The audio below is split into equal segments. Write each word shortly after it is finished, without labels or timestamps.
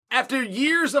After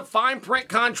years of fine print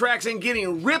contracts and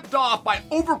getting ripped off by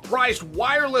overpriced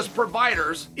wireless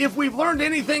providers, if we've learned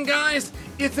anything, guys,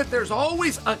 it's that there's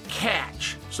always a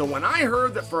catch. So when I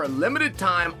heard that for a limited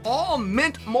time, all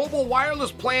Mint Mobile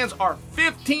wireless plans are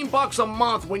 $15 a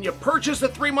month when you purchase a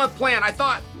 3-month plan, I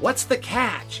thought, what's the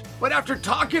catch? But after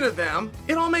talking to them,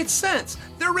 it all made sense.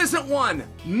 There isn't one.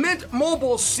 Mint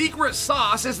Mobile's secret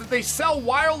sauce is that they sell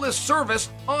wireless service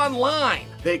online.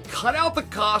 They cut out the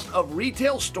cost of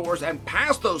retail stores and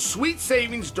pass those sweet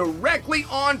savings directly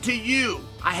on to you.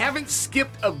 I haven't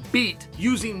skipped a beat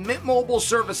using Mint Mobile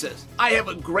services. I have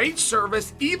a great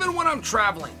service even when I'm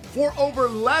traveling for over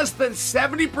less than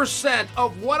 70%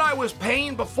 of what I was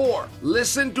paying before.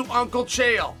 Listen to Uncle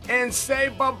Chael and say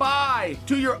bye-bye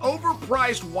to your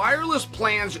overpriced wireless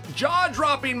plans,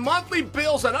 jaw-dropping monthly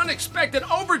bills, and unexpected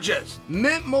overages.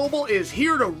 Mint Mobile is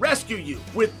here to rescue you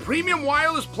with premium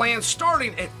wireless plans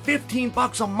starting at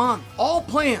 $15 a month. All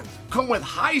plans come with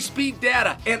high-speed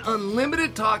data and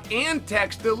unlimited talk and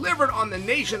text delivered on the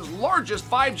nation's largest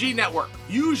 5G network.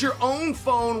 Use your own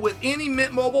phone with any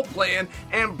Mint Mobile plan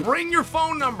and bring your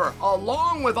phone number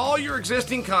along with all your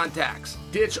existing contacts.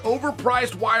 Ditch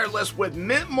overpriced wireless with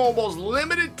Mint Mobile's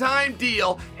limited time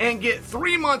deal and get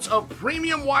 3 months of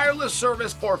premium wireless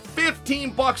service for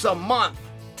 $15 a month.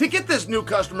 To get this new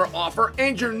customer offer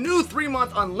and your new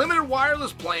 3-month unlimited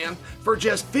wireless plan for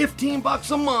just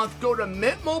 $15 a month, go to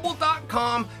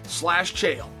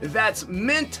mintmobile.com/Chael. That's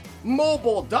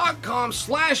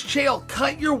mintmobile.com/Chael.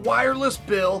 Cut your wireless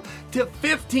bill to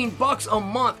 $15 a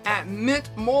month at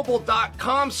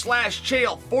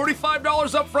mintmobile.com/Chael.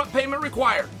 $45 upfront payment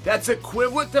required. That's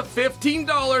equivalent to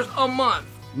 $15 a month.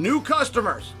 New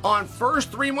customers on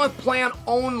first 3-month plan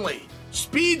only.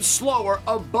 Speed slower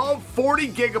above 40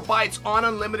 gigabytes on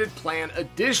unlimited plan.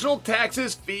 Additional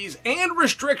taxes, fees, and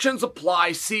restrictions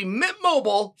apply. See Mint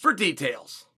Mobile for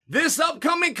details. This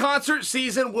upcoming concert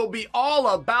season will be all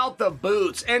about the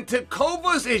boots, and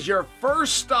Tecovas is your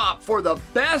first stop for the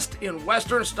best in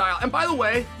Western style. And by the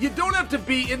way, you don't have to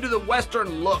be into the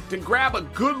Western look to grab a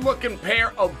good-looking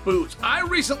pair of boots. I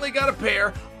recently got a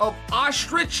pair of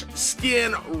ostrich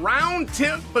skin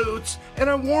round-tip boots, and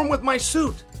I wore them with my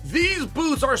suit. These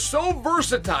boots are so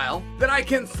versatile that I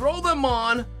can throw them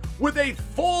on with a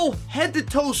full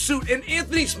head-to-toe suit. And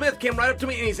Anthony Smith came right up to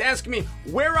me and he's asking me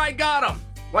where I got them.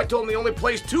 Well, I told him the only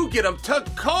place to get them,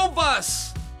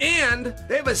 Tecovas. And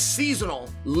they have a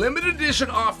seasonal, limited edition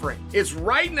offering. It's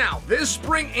right now, this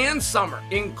spring and summer,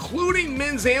 including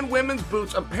men's and women's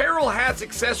boots, apparel, hats,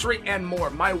 accessory, and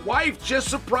more. My wife just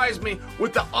surprised me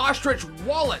with the ostrich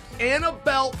wallet and a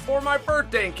belt for my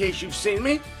birthday, in case you've seen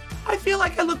me. I feel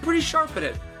like I look pretty sharp in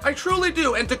it. I truly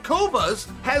do. And Tecovas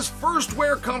has first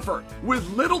wear comfort with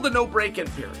little to no break-in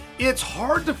period. It's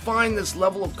hard to find this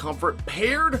level of comfort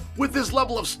paired with this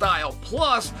level of style.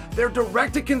 Plus, their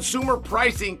direct-to-consumer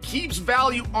pricing keeps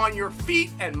value on your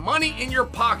feet and money in your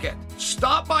pocket.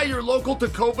 Stop by your local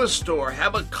Tecovas store,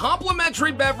 have a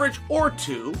complimentary beverage or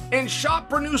two, and shop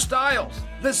for new styles.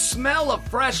 The smell of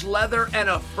fresh leather and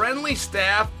a friendly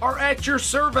staff are at your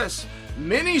service.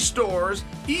 Many stores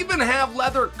even have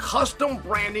leather custom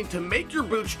branding to make your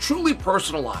boots truly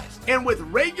personalized. And with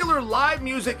regular live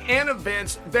music and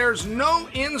events, there's no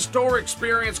in-store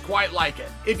experience quite like it.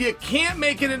 If you can't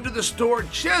make it into the store,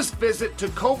 just visit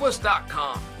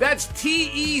tecovas.com. That's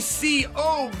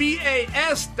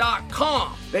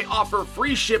TECOVAS.com. They offer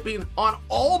free shipping on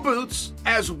all boots,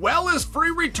 as well as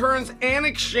free returns and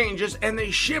exchanges, and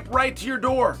they ship right to your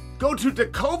door. Go to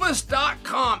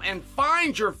tecovas.com and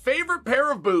find your favorite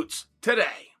pair of boots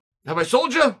today. Have I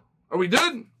sold you? Are we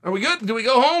good? Are we good? Do we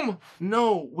go home?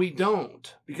 No, we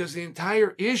don't. Because the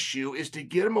entire issue is to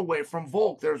get him away from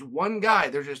Volk. There's one guy.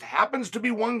 There just happens to be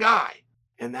one guy.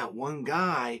 And that one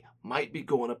guy might be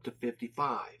going up to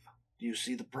 55. Do you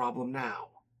see the problem now?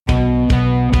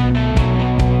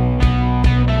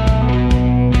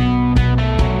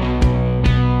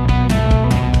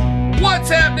 What's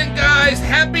happening, guys?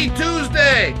 Happy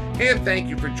Tuesday! And thank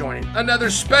you for joining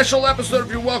another special episode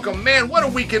of You're Welcome. Man, what a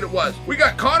weekend it was. We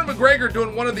got Conor McGregor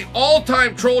doing one of the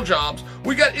all-time troll jobs.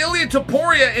 We got Ilya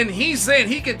Topuria, and he's saying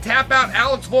he can tap out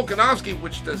Alex Volkanovski,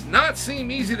 which does not seem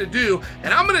easy to do.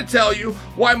 And I'm going to tell you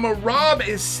why Merab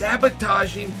is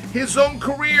sabotaging his own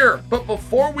career. But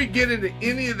before we get into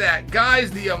any of that, guys,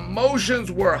 the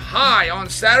emotions were high on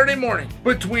Saturday morning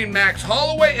between Max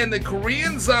Holloway and the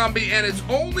Korean Zombie, and it's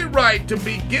only right to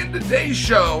begin today's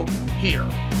show here.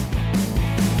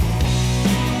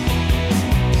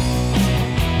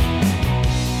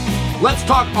 Let's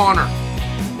talk honor.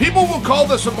 People will call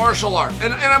this a martial art,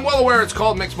 and I'm well aware it's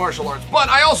called mixed martial arts, but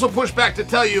I also push back to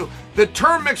tell you The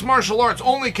term mixed martial arts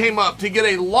only came up to get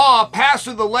a law passed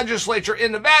through the legislature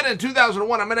in Nevada in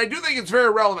 2001. I mean, I do think it's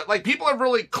very relevant. Like, people have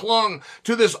really clung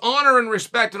to this honor and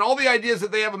respect and all the ideas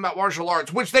that they have about martial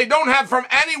arts, which they don't have from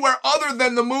anywhere other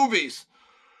than the movies.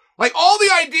 Like, all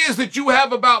the ideas that you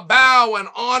have about bow and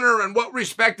honor and what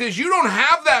respect is, you don't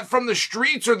have that from the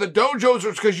streets or the dojos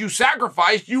or because you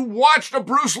sacrificed. You watched a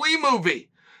Bruce Lee movie.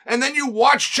 And then you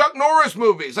watch Chuck Norris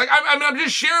movies. Like, I'm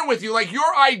just sharing with you, like,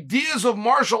 your ideas of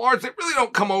martial arts, they really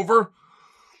don't come over.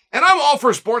 And I'm all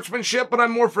for sportsmanship, but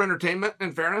I'm more for entertainment,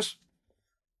 in fairness.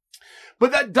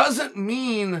 But that doesn't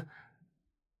mean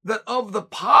that of the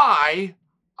pie,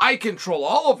 I control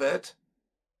all of it.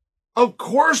 Of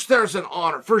course there's an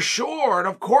honor, for sure. And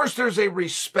of course there's a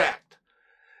respect.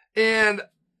 And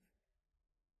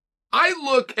I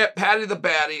look at Paddy the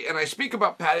Baddy, and I speak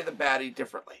about Paddy the Baddy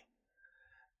differently.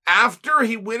 After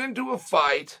he went into a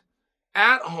fight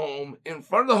at home in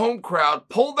front of the home crowd,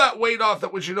 pulled that weight off,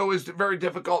 that which you know is very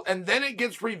difficult, and then it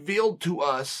gets revealed to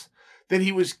us that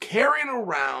he was carrying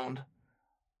around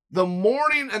the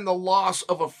mourning and the loss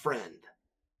of a friend.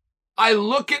 I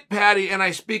look at Paddy and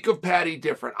I speak of Paddy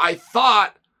different. I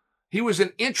thought he was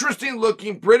an interesting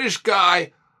looking British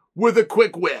guy with a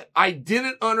quick wit. I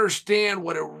didn't understand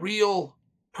what a real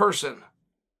person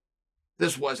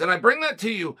this was. And I bring that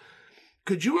to you.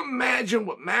 Could you imagine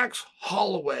what Max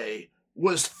Holloway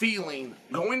was feeling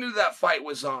going into that fight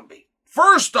with Zombie?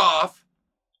 First off,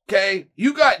 okay,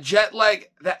 you got jet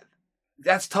lag.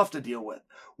 That's tough to deal with.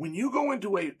 When you go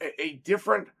into a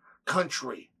different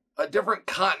country, a different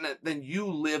continent than you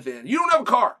live in, you don't have a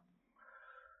car.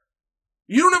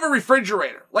 You don't have a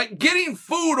refrigerator. Like, getting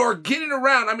food or getting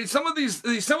around. I mean, some of these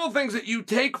simple things that you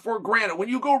take for granted. When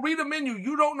you go read a menu,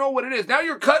 you don't know what it is. Now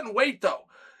you're cutting weight, though.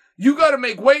 You got to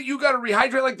make weight. You got to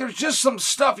rehydrate. Like, there's just some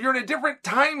stuff. You're in a different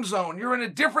time zone. You're in a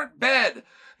different bed.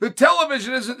 The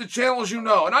television isn't the channels you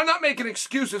know. And I'm not making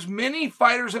excuses. Many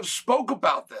fighters have spoke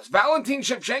about this. Valentin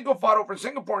Shevchenko fought over in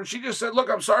Singapore, and she just said, look,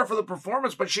 I'm sorry for the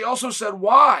performance, but she also said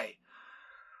why.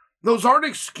 Those aren't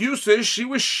excuses. She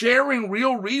was sharing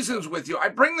real reasons with you. I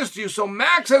bring this to you. So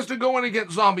Max has to go in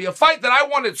against Zombie, a fight that I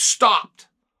wanted stopped.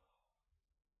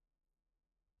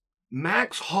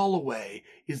 Max Holloway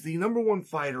is the number one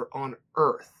fighter on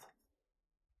earth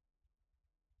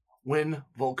when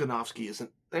Volkanovski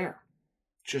isn't there.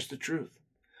 Just the truth.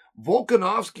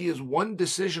 Volkanovski is one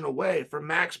decision away from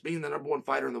Max being the number one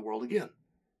fighter in the world again.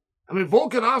 I mean,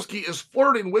 Volkanovski is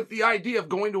flirting with the idea of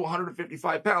going to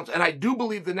 155 pounds. And I do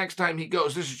believe the next time he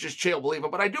goes, this is just chill believing,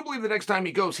 but I do believe the next time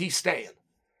he goes, he's staying.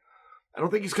 I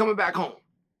don't think he's coming back home.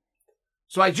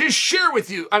 So I just share with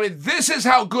you, I mean, this is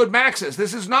how good Max is.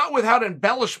 This is not without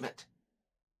embellishment.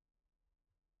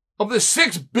 Of the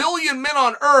 6 billion men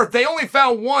on earth, they only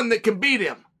found one that can beat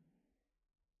him.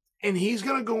 And he's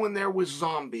going to go in there with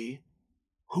Zombie,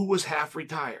 who was half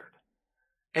retired.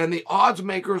 And the odds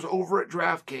makers over at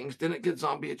DraftKings didn't give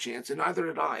Zombie a chance, and neither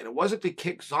did I. And it wasn't to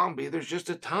kick Zombie. There's just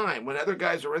a time when other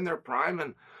guys are in their prime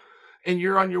and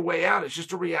you're on your way out. It's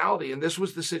just a reality. And this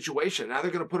was the situation. Now they're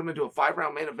going to put him into a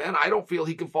 5-round main event. I don't feel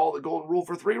he can follow the golden rule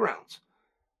for 3 rounds.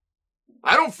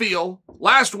 I don't feel,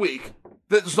 last week,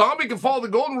 that Zombie can follow the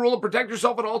golden rule and protect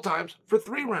yourself at all times for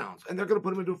 3 rounds. And they're going to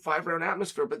put him into a 5-round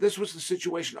atmosphere. But this was the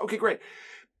situation. Okay, great.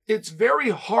 It's very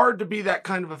hard to be that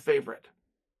kind of a favorite.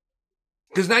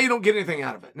 Because now you don't get anything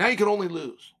out of it. Now you can only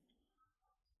lose.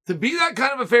 To be that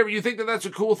kind of a favorite, you think that that's a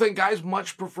cool thing. Guys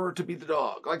much prefer to be the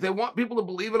dog. Like, they want people to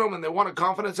believe in them and they want a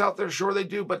confidence out there. Sure they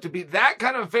do. But to be that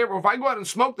kind of a favorite, if I go out and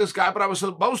smoke this guy, but I was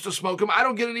supposed to smoke him, I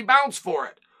don't get any bounce for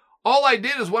it. All I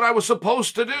did is what I was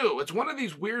supposed to do. It's one of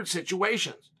these weird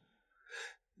situations.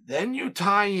 Then you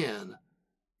tie in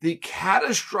the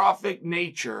catastrophic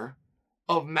nature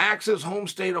of Max's home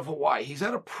state of Hawaii. He's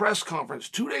at a press conference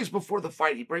 2 days before the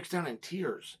fight. He breaks down in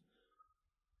tears.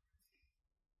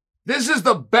 This is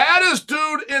the baddest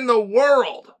dude in the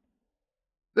world.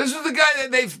 This is the guy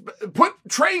that they've put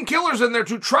trained killers in there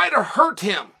to try to hurt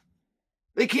him.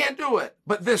 They can't do it,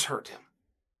 but this hurt him.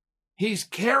 He's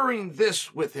carrying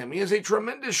this with him. He has a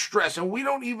tremendous stress, and we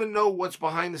don't even know what's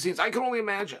behind the scenes. I can only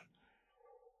imagine.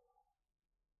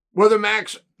 Whether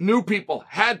Max knew people,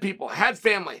 had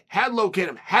family, had located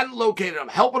him, hadn't located him,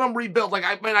 helping him rebuild. Like,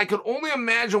 I could only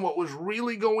imagine what was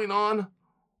really going on.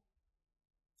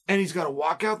 And he's got to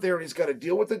walk out there and he's got to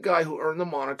deal with the guy who earned the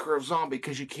moniker of Zombie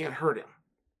because you can't hurt him.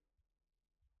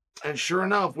 And sure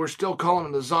enough, we're still calling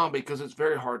him the Zombie because it's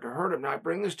very hard to hurt him. Now, I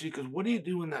bring this to you because what do you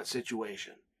do in that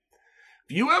situation?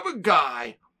 If you have a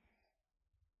guy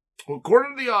who,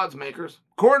 according to the odds makers,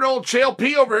 according to old Chael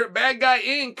P over here, Bad Guy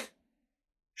Inc.,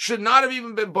 should not have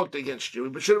even been booked against you,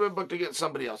 but should have been booked against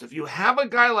somebody else. If you have a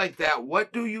guy like that,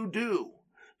 what do?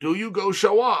 Do you go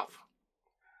show off?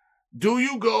 Do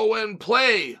you go and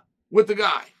play with the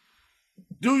guy?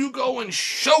 Do you go and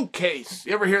showcase?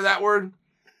 You ever hear that word?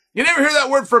 You never hear that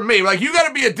word from me. Like, you got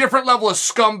to be a different level of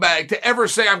scumbag to ever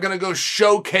say I'm going to go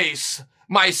showcase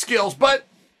my skills. But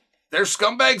there's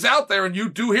scumbags out there, and you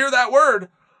do hear that word.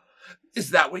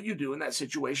 Is that what you do in that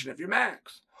situation if you're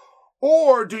Max?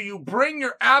 Or do you bring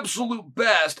your absolute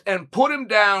best and put him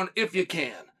down if you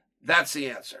can? That's the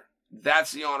answer.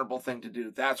 That's the honorable thing to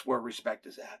do. That's where respect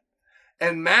is at.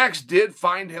 And Max did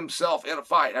find himself in a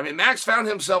fight. I mean, Max found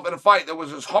himself in a fight that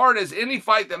was as hard as any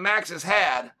fight that Max has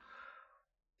had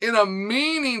in a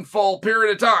meaningful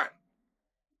period of time.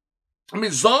 I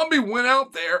mean, Zombie went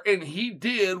out there and he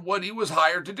did what he was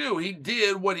hired to do. He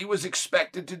did what he was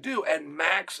expected to do. And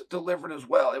Max delivered as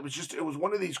well. It was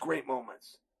one of these great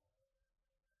moments.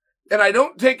 And I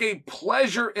don't take a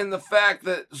pleasure in the fact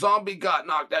that Zombie got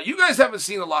knocked out. You guys haven't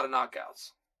seen a lot of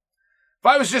knockouts. If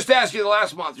I was just asking you the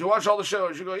last month, you watch all the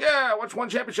shows, you go, yeah, I watched one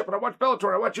championship, and I watched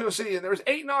Bellator, I watched UFC, and there was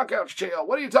 8 knockouts, Chael.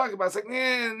 What are you talking about? It's like,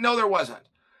 no, there wasn't.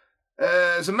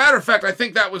 As a matter of fact, I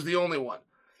think that was the only one.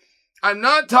 I'm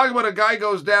not talking about a guy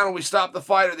goes down and we stop the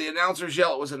fight or the announcers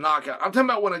yell it was a knockout. I'm talking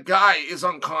about when a guy is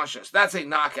unconscious. That's a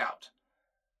knockout.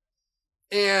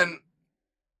 And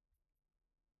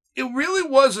it really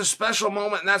was a special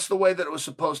moment, and that's the way that it was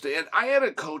supposed to end. I had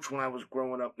a coach when I was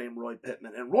growing up named Roy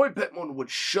Pittman, and Roy Pittman would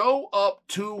show up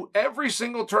to every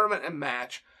single tournament and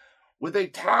match with a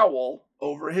towel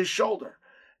over his shoulder.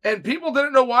 And people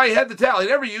didn't know why he had the towel. He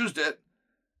never used it.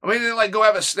 I mean, he didn't like go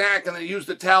have a snack and then use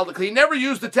the towel to clean. He never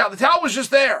used the towel. The towel was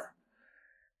just there.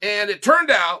 And it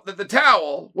turned out that the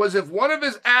towel was if one of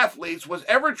his athletes was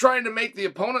ever trying to make the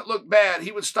opponent look bad,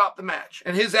 he would stop the match,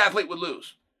 and his athlete would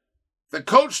lose. The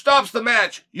coach stops the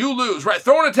match, you lose, right?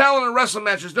 Throwing a towel in a wrestling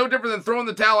match is no different than throwing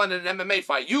the towel in an MMA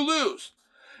fight. You lose.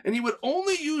 And he would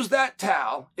only use that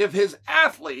towel if his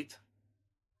athlete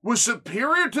was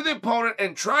superior to the opponent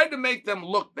and tried to make them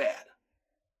look bad.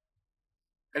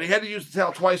 And he had to use the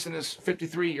towel twice in his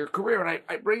 53-year career. And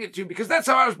I bring it to you because that's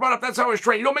how I was brought up. That's how I was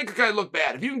trained. You don't make a guy look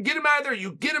bad. If you can get him out of there,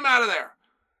 you get him out of there.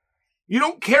 You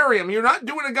don't carry him. You're not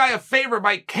doing a guy a favor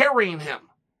by carrying him.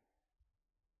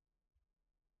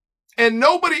 And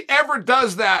nobody ever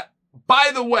does that,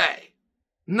 by the way,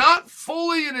 not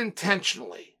fully and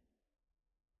intentionally.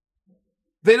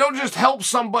 They don't just help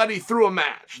somebody through a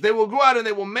match. They will go out and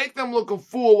they will make them look a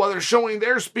fool while they're showing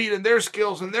their speed and their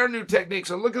skills and their new techniques.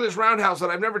 And look at this roundhouse that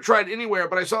I've never tried anywhere,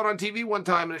 but I saw it on TV one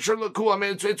time and it sure looked cool. I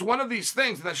mean, it's one of these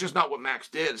things, and that's just not what Max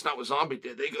did. It's not what Zombie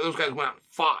did. Those guys went out and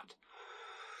fought.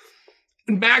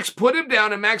 Max put him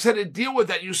down, and Max had to deal with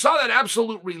that. You saw that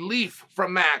absolute relief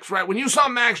from Max, right? When you saw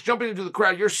Max jumping into the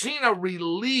crowd, you're seeing a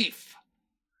relief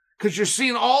because you're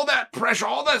seeing all that pressure,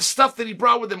 all that stuff that he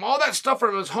brought with him, all that stuff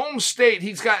from his home state.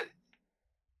 He's got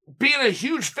being a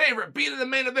huge favorite, being in the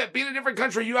main event, being in a different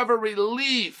country. You have a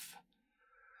relief.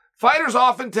 Fighters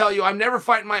often tell you, I'm never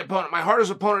fighting my opponent. My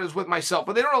hardest opponent is with myself,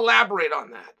 but they don't elaborate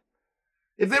on that.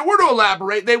 If they were to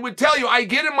elaborate, they would tell you, I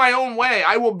get in my own way.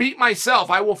 I will beat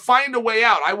myself. I will find a way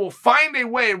out. I will find a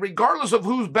way, regardless of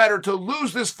who's better, to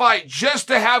lose this fight just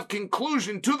to have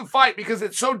conclusion to the fight because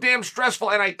it's so damn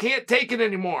stressful and I can't take it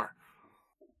anymore.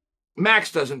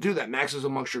 Max doesn't do that. Max is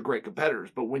amongst your great competitors.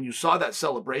 But when you saw that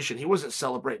celebration, he wasn't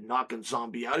celebrating knocking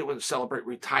Zombie out. He wasn't celebrating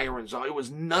retiring Zombie. It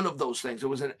was none of those things. It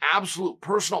was an absolute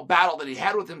personal battle that he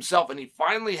had with himself, and he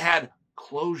finally had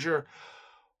closure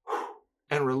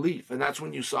and relief. And that's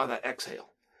when you saw that exhale.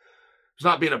 It's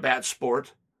not being a bad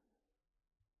sport.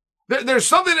 There's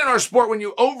something in our sport when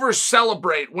you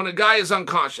over-celebrate when a guy is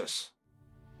unconscious.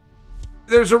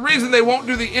 There's a reason they won't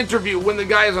do the interview when the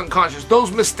guy is unconscious.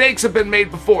 Those mistakes have been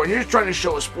made before, and you're just trying to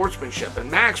show a sportsmanship. And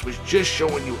Max was just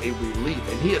showing you a relief,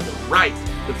 and he had the right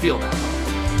to feel that way.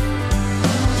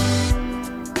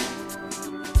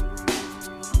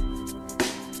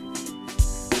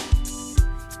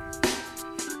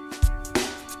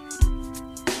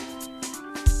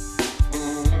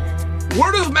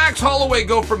 Where does Max Holloway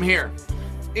go from here?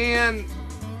 And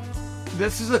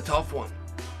this is a tough one,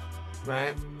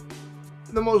 right?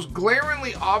 The most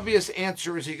glaringly obvious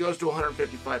answer is he goes to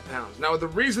 155 pounds. Now, the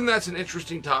reason that's an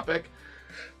interesting topic,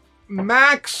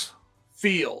 Max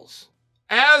feels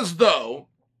as though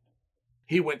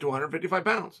he went to 155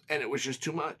 pounds, and it was just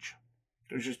too much.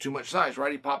 It was just too much size,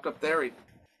 right? He popped up there. He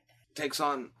takes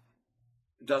on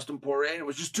Dustin Poirier, and it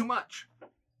was just too much.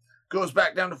 Goes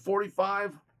back down to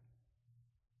 45.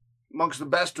 Amongst the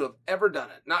best to have ever done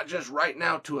it. Not just right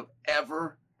now, to have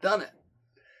ever done it.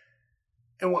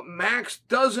 And what Max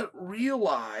doesn't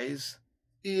realize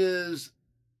is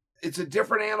it's a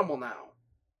different animal now.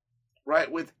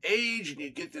 right? With age, and you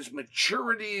get this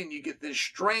maturity, and you get this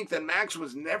strength, and Max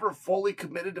was never fully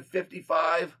committed to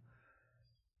 55.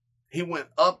 He went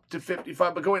up to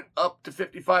 55, but going up to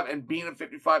 55 and being a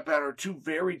 55-pounder are two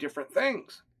very different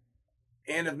things.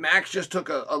 And if Max just took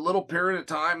a little period of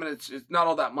time, and it's not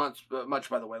all that much,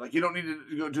 by the way. Like, you don't need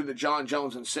to go do the John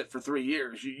Jones and sit for 3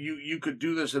 years. You could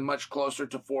do this in much closer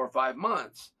to 4 or 5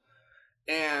 months.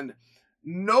 And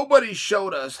nobody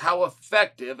showed us how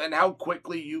effective and how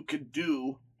quickly you could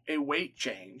do a weight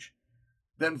change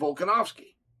than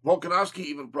Volkanovski. Volkanovski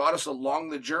even brought us along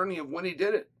the journey of when he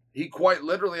did it. He quite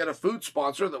literally had a food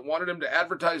sponsor that wanted him to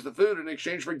advertise the food in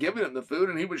exchange for giving him the food,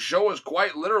 and he would show us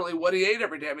quite literally what he ate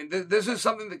every day. I mean, this is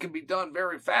something that can be done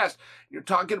very fast. You're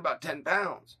talking about 10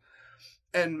 pounds.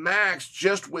 And Max,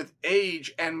 just with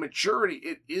age and maturity,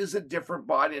 it is a different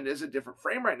body and it is a different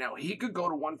frame right now. He could go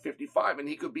to 155 and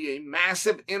he could be a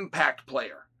massive impact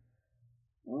player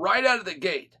right out of the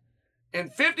gate.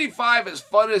 And 55, as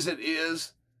fun as it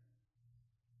is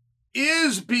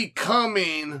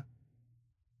becoming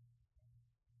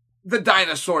the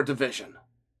dinosaur division.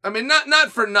 I mean,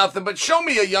 not for nothing, but show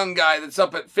me a young guy that's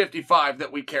up at 55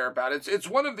 that we care about. It's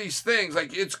one of these things,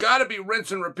 like, it's got to be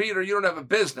rinse and repeat or you don't have a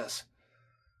business.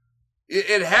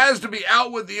 It has to be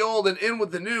out with the old and in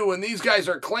with the new, and these guys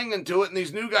are clinging to it, and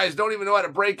these new guys don't even know how to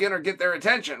break in or get their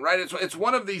attention, right? It's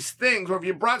one of these things where if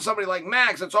you brought somebody like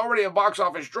Max that's already a box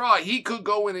office draw, he could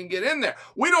go in and get in there.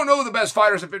 We don't know who the best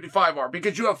fighters at 55 are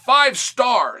because you have 5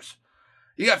 stars.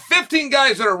 You got 15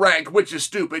 guys that are ranked, which is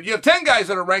stupid. You have 10 guys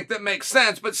that are ranked that makes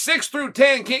sense, but 6 through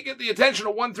 10 can't get the attention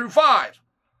of 1 through 5.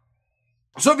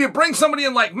 So if you bring somebody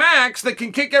in like Max that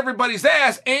can kick everybody's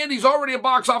ass and he's already a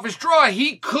box office draw,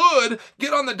 he could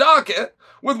get on the docket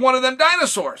with one of them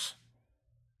dinosaurs.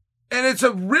 And it's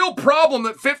a real problem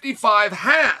that 55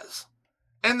 has.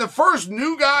 And the first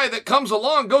new guy that comes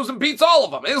along goes and beats all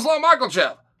of them, Islam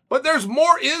Makhachev. But there's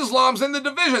more Islams in the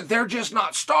division. They're just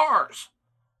not stars.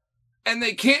 And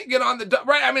they can't get on the,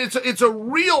 right? I mean, it's a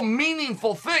real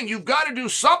meaningful thing. You've got to do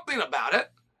something about it.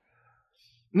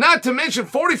 Not to mention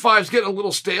 45's getting a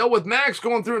little stale with Max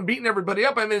going through and beating everybody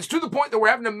up. I mean, it's to the point that we're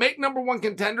having to make number 1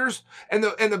 contenders, and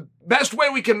the best way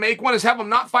we can make one is have them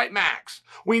not fight Max.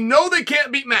 We know they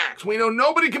can't beat Max. We know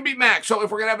nobody can beat Max. So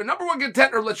if we're going to have a number 1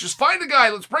 contender, let's just find a guy,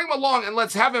 let's bring him along, and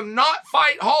let's have him not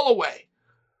fight Holloway.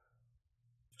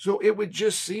 So it would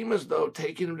just seem as though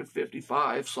taking him to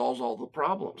 55 solves all the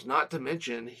problems. Not to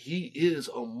mention, he is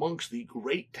amongst the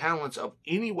great talents of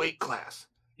any weight class.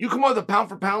 You come on the pound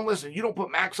for pound list and you don't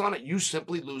put Max on it, you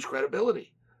simply lose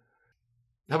credibility.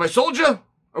 Have I sold you?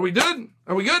 Are we good?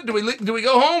 Are we good? Do we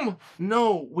go home?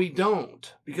 No, we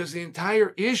don't. Because the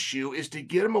entire issue is to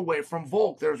get him away from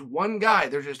Volk. There's one guy.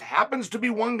 There just happens to be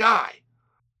one guy.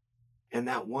 And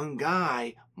that one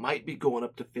guy might be going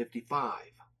up to 55.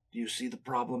 Do you see the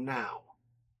problem now?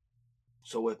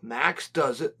 So if Max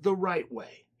does it the right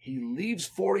way, he leaves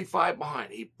 45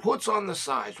 behind. He puts on the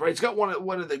size, right? He's got one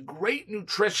of the great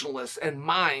nutritionalists and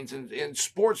minds in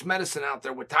sports medicine out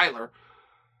there with Tyler.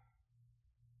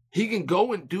 He can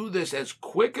go and do this as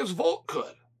quick as Volk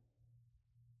could.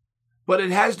 But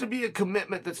it has to be a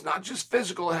commitment that's not just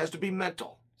physical, it has to be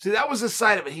mental. See, that was the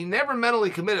side of it. He never mentally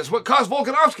committed. It's what cost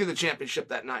Volkanovski the championship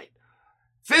that night.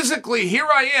 Physically, here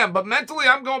I am, but mentally,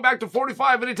 I'm going back to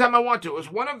 45 anytime I want to. It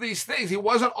was one of these things. He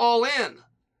wasn't all in.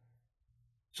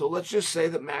 So let's just say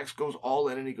that Max goes all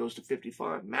in and he goes to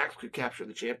 55. Max could capture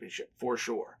the championship for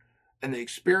sure. And the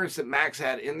experience that Max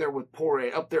had in there with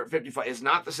Poirier up there at 55 is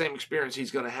not the same experience he's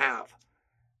going to have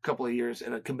a couple of years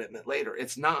in a commitment later.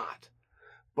 It's not.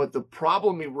 But the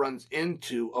problem he runs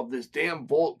into of this damn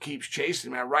Volk keeps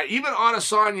chasing him, right? Even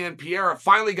Adesanya and Pierre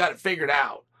finally got it figured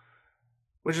out.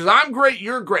 Which is, I'm great,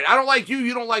 you're great. I don't like you,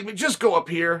 you don't like me. Just go up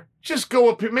here. Just go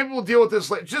up here. Maybe we'll deal with this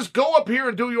later. Just go up here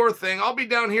and do your thing. I'll be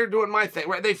down here doing my thing,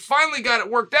 right? They finally got it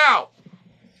worked out.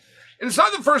 And it's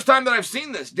not the first time that I've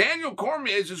seen this. Daniel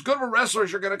Cormier is as good of a wrestler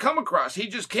as you're going to come across. He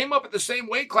just came up at the same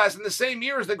weight class in the same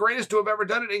year as the greatest to have ever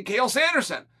done it in Cael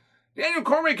Sanderson. Daniel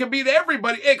Cormier can beat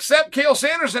everybody except Cael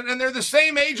Sanderson, and they're the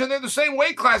same age and they're the same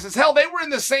weight classes. Hell, they were in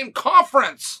the same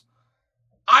conference.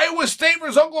 Iowa State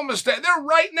versus Oklahoma State. They're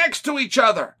right next to each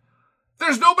other.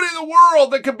 There's nobody in the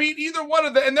world that could beat either one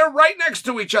of them, and they're right next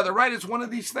to each other, right? It's one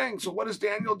of these things. So what does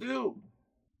Daniel do?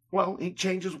 Well, he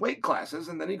changes weight classes,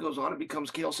 and then he goes on and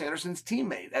becomes Cael Sanderson's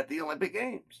teammate at the Olympic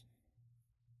Games.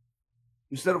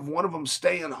 Instead of one of them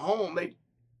staying home, they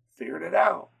figured it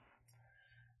out.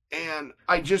 And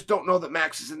I just don't know that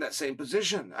Max is in that same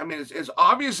position. I mean, it's as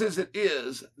obvious as it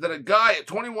is that a guy at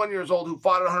 21 years old who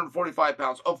fought at 145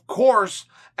 pounds, of course,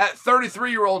 at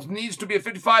 33-year-olds needs to be a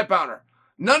 55-pounder.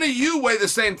 None of you weigh the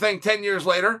same thing 10 years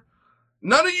later.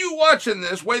 None of you watching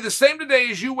this weigh the same today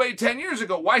as you weighed 10 years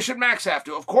ago. Why should Max have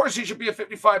to? Of course he should be a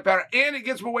 55-pounder, and it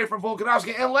gets him away from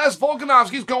Volkanovski, unless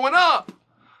Volkanovski's going up.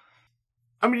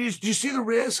 I mean, do you see the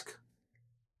risk?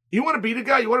 You want to beat a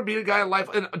guy? You want to beat a guy in life,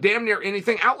 in damn near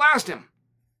anything? Outlast him.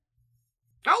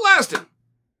 Outlast him.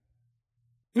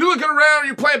 You're looking around,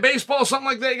 you're playing baseball, something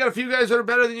like that. You got a few guys that are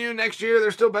better than you. Next year,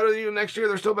 they're still better than you. Next year,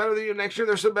 they're still better than you. Next year,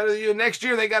 they're still better than you. Next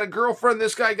year, they got a girlfriend.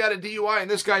 This guy got a DUI,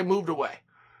 and this guy moved away.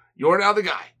 You're now the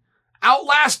guy.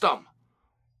 Outlast them.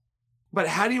 But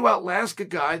how do you outlast a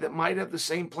guy that might have the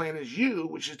same plan as you,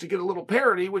 which is to get a little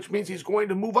parity, which means he's going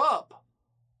to move up?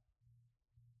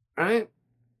 Right?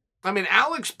 I mean,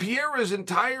 Alex Pereira's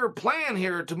entire plan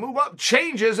here to move up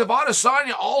changes if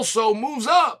Adesanya also moves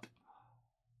up.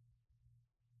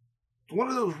 It's one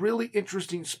of those really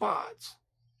interesting spots.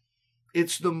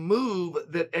 It's the move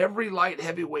that every light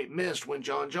heavyweight missed when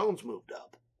John Jones moved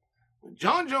up. When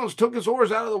John Jones took his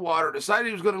oars out of the water, decided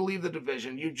he was going to leave the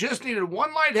division, you just needed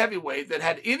one light heavyweight that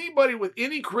had anybody with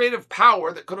any creative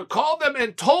power that could have called them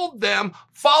and told them,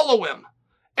 follow him,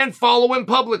 and follow him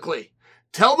publicly.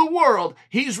 Tell the world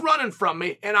he's running from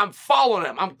me and I'm following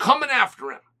him. I'm coming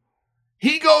after him.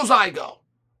 He goes, I go.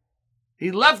 He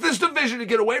left this division to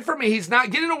get away from me. He's not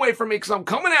getting away from me because I'm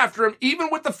coming after him, even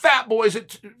with the fat boys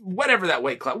at whatever that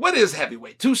weight class. What is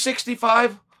heavyweight?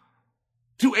 265?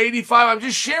 285? I'm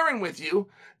just sharing with you.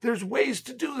 There's ways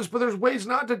to do this, but there's ways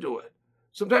not to do it.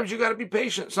 Sometimes you got to be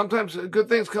patient. Sometimes good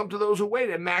things come to those who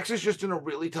wait, and Max is just in a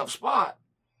really tough spot.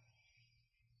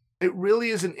 It really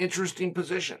is an interesting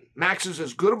position. Max is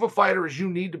as good of a fighter as you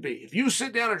need to be. If you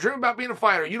sit down and dream about being a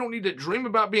fighter, you don't need to dream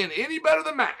about being any better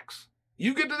than Max.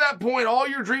 You get to that point, all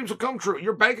your dreams will come true.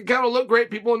 Your bank account will look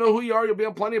great. People will know who you are. You'll be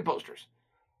on plenty of posters.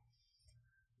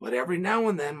 But every now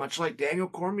and then, much like Daniel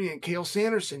Cormier and Cael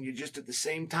Sanderson, you just at the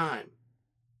same time.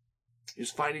 You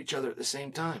just fight each other at the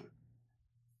same time.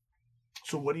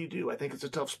 So what do? I think it's a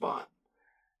tough spot.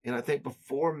 And I think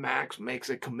before Max makes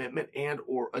a commitment and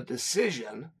or a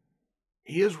decision,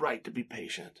 he is right to be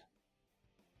patient.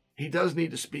 He does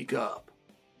need to speak up.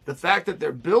 The fact that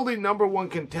they're building number one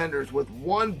contenders with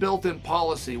one built-in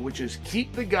policy, which is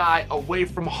keep the guy away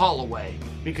from Holloway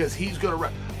because he's going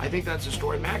to... I think that's the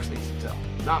story Max needs to tell,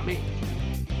 not me.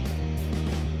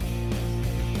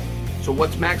 So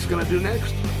what's Max going to do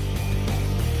next?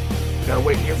 Gotta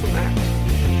wait and hear from Max.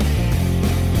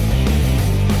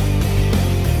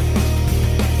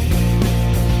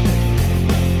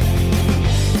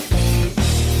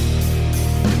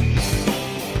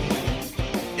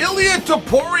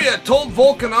 Topuria told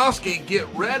Volkanovski, get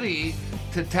ready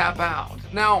to tap out.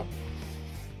 Now,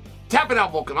 tapping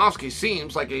out Volkanovski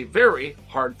seems like a very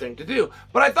hard thing to do,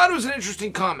 but I thought it was an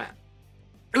interesting comment.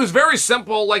 It was very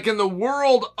simple, like in the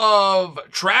world of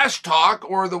trash talk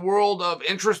or the world of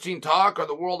interesting talk or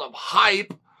the world of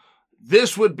hype,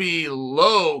 this would be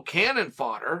low cannon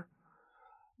fodder,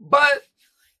 but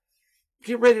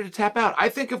get ready to tap out. I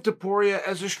think of Topuria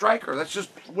as a striker. That's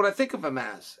just what I think of him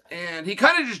as. And he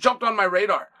kind of just jumped on my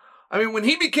radar. I mean, when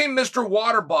he became Mr.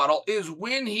 Water Bottle is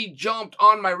when he jumped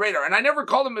on my radar. And I never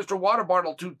called him Mr. Water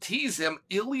Bottle to tease him.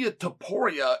 Ilia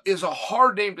Topuria is a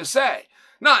hard name to say.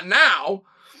 Not now.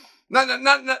 Not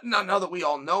now that we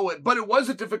all know it. But it was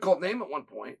a difficult name at one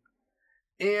point.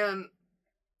 And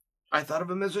I thought of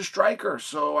him as a striker.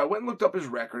 So I went and looked up his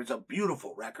record. It's a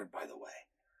beautiful record, by the way.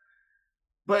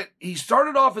 But he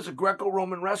started off as a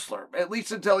Greco-Roman wrestler, at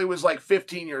least until he was like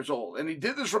 15 years old. And he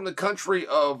did this from the country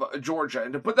of Georgia.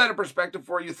 And to put that in perspective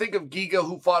for you, think of Giga,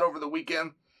 who fought over the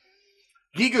weekend.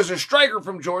 Giga's a striker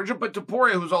from Georgia, but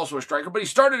Topuria, who's also a striker. But he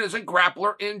started as a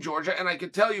grappler in Georgia. And I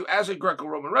can tell you, as a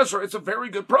Greco-Roman wrestler, it's a very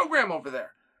good program over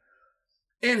there.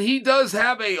 And he does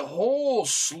have a whole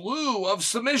slew of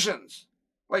submissions.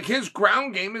 Like, his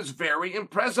ground game is very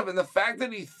impressive. And the fact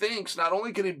that he thinks not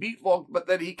only can he beat Volk, but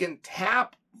that he can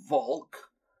tap Volk,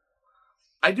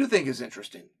 I do think is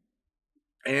interesting.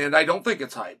 And I don't think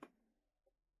it's hype.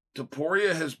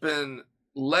 Topuria has been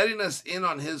letting us in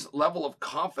on his level of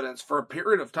confidence for a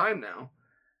period of time now.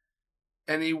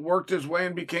 And he worked his way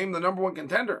and became the number one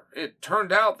contender. It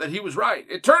turned out that he was right.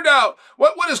 It turned out,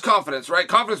 what is confidence, right?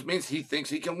 Confidence means he thinks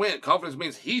he can win. Confidence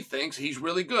means he thinks he's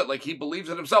really good, like he believes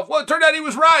in himself. Well, it turned out he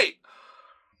was right.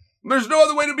 There's no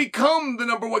other way to become the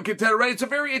number one contender, right? It's a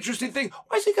very interesting thing.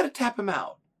 Why is he going to tap him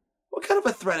out? What kind of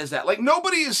a threat is that? Like,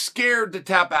 nobody is scared to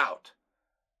tap out.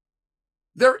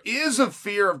 There is a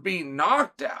fear of being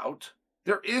knocked out.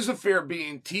 There is a fear of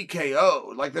being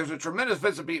TKO'd. Like, there's a tremendous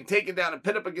sense of being taken down and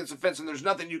pinned up against the fence and there's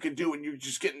nothing you can do and you're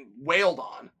just getting wailed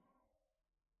on.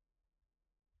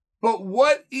 But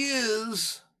what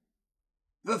is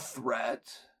the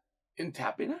threat in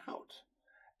tapping out?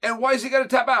 And why is he going to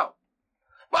tap out?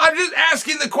 Well, I'm just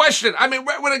asking the question. I mean,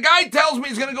 when a guy tells me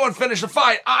he's going to go and finish a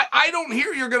fight, I don't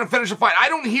hear you're going to finish a fight. I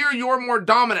don't hear you're more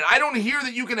dominant. I don't hear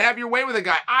that you can have your way with a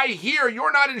guy. I hear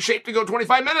you're not in shape to go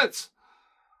 25 minutes.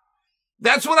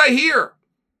 That's what I hear.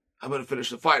 I'm going to finish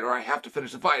the fight, or I have to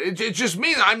finish the fight. It just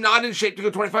means I'm not in shape to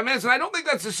go 25 minutes, and I don't think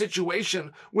that's the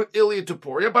situation with Ilia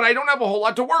Topuria, but I don't have a whole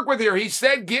lot to work with here. He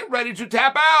said, get ready to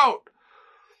tap out.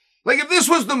 Like, if this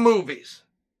was the movies,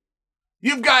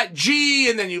 you've got G,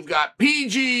 and then you've got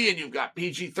PG, and you've got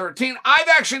PG-13. I've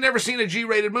actually never seen a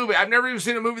G-rated movie. I've never even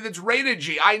seen a movie that's rated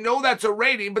G. I know that's a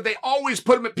rating, but they always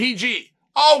put them at PG.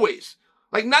 Always.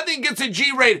 Like, nothing gets a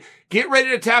G rated. Get ready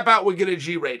to tap out would get a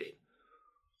G rating.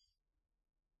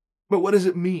 But what does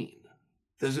it mean?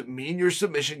 Does it mean your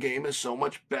submission game is so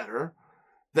much better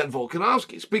than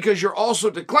Volkanovski's? Because you're also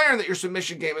declaring that your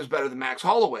submission game is better than Max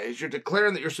Holloway's. You're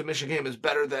declaring that your submission game is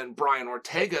better than Brian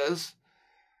Ortega's.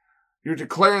 You're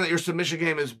declaring that your submission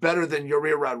game is better than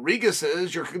Uriah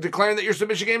Rodriguez's. You're declaring that your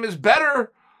submission game is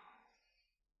better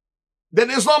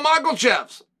than Islam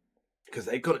Makhachev's. Because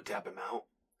they couldn't tap him out.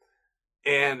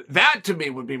 And that, to me,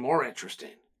 would be more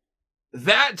interesting.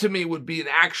 That, to me, would be an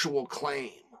actual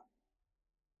claim.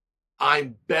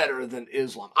 I'm better than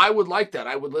Islam. I would like that.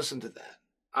 I would listen to that.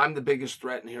 I'm the biggest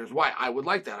threat, and here's why. I would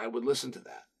like that. I would listen to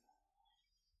that.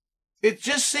 It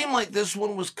just seemed like this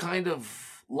one was kind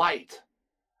of light.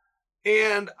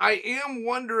 And I am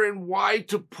wondering why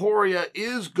Topuria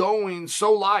is going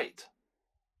so light.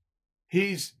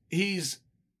 He's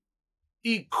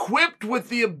equipped with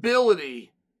the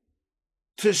ability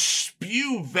to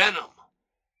spew venom.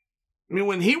 I mean,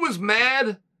 when he was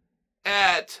mad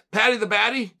at Paddy the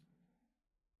Baddy,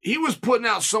 he was putting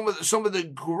out some of the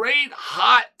great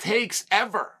hot takes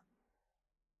ever.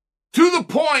 To the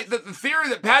point that the theory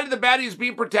that Paddy the Baddy is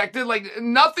being protected, like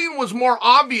nothing was more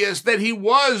obvious that he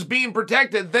was being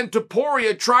protected than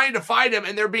Topuria trying to fight him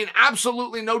and there being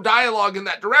absolutely no dialogue in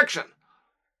that direction.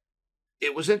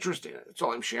 It was interesting. That's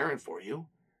all I'm sharing for you.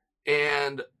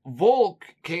 And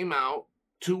Volk came out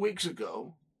 2 weeks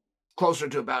ago, closer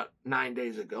to about 9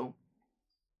 days ago,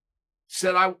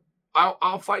 said,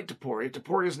 I'll fight Topuria.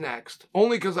 Topuria's next.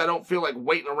 Only because I don't feel like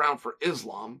waiting around for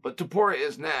Islam, but Topuria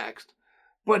is next.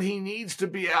 But he needs to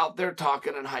be out there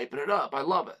talking and hyping it up. I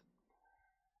love it.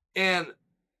 And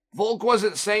Volk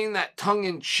wasn't saying that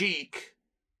tongue-in-cheek.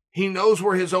 He knows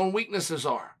where his own weaknesses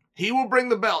are. He will bring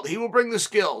the belt. He will bring the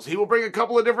skills. He will bring a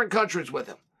couple of different countries with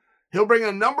him. He'll bring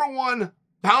a number one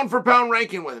pound-for-pound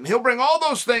ranking with him. He'll bring all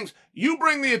those things. You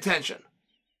bring the attention.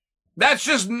 That's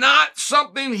just not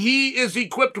something he is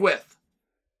equipped with.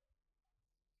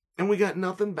 And we got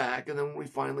nothing back, and then when we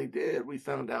finally did, we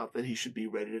found out that he should be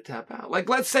ready to tap out. Like,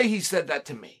 let's say he said that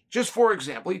to me. Just for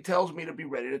example, he tells me to be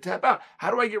ready to tap out. How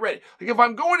do I get ready? Like, if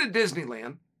I'm going to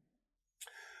Disneyland,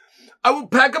 I will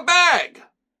pack a bag.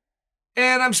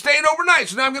 And I'm staying overnight,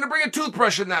 so now I'm going to bring a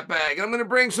toothbrush in that bag, and I'm going to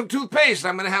bring some toothpaste, and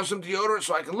I'm going to have some deodorant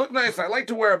so I can look nice. I like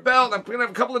to wear a belt. I'm going to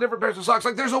have a couple of different pairs of socks.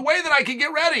 Like, there's a way that I can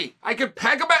get ready. I can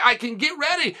pack a bag. I can get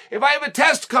ready if I have a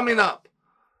test coming up.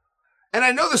 And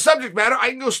I know the subject matter. I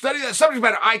can go study that subject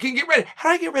matter. I can get ready. How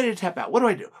do I get ready to tap out? What do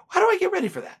I do? How do I get ready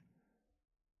for that?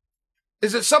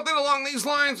 Is it something along these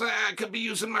lines? I could be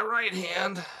using my right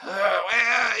hand.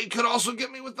 You could also get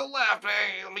me with the left.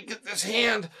 Let me get this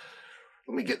hand.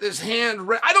 I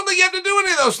don't think you have to do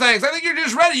any of those things. I think you're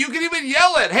just ready. You can even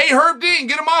yell it. Hey, Herb Dean,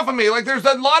 get him off of me. Like, there's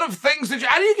a lot of things that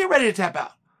how do you get ready to tap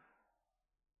out?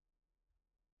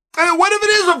 I mean, what if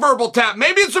it is a verbal tap?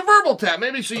 Maybe it's a verbal tap.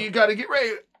 Maybe so you got to get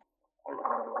ready.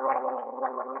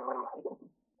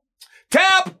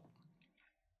 Tap!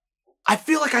 I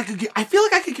feel like I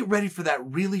could get ready for that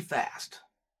really fast.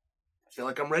 I feel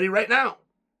like I'm ready right now.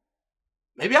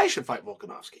 Maybe I should fight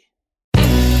Volkanovski.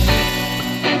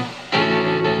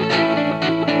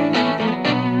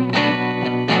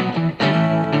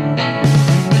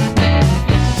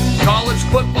 College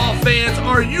football fans,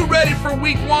 are you ready for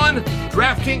week one?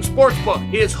 DraftKings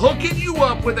Sportsbook is hooking you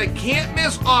up with a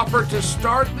can't-miss offer to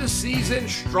start the season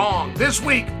strong. This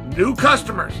week, new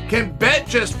customers can bet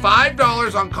just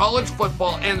 $5 on college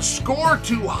football and score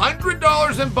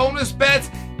 $200 in bonus bets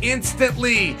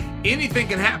instantly. Anything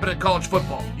can happen in college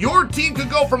football. Your team could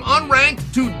go from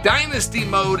unranked to dynasty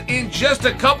mode in just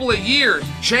a couple of years.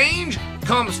 Change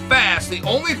comes fast. The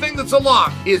only thing that's a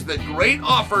lock is the great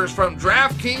offers from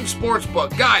DraftKings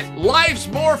Sportsbook. Guys, life's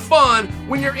more fun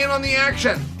when you're in on the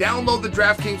action. Download the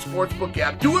DraftKings Sportsbook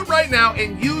app. Do it right now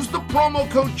and use the promo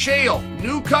code CHAEL.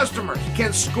 New customers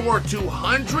can score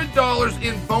 $200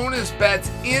 in bonus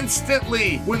bets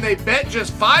instantly when they bet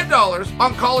just $5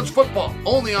 on college football.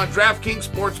 Only on DraftKings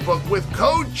Sportsbook with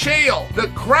code CHAEL. The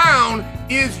crown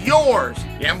is yours.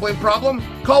 Gambling problem?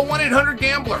 Call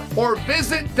 1-800-GAMBLER or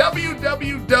visit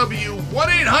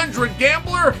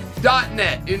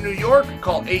www.1800gambler.net. In New York,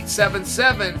 call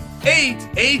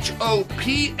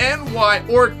 877-8-HOPE-NY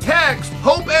or text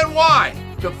HOPE-NY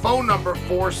to phone number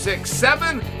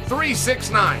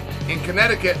 467-369. In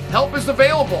Connecticut, help is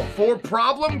available for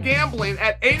problem gambling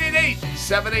at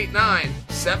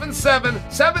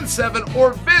 888-789-7777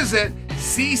 or visit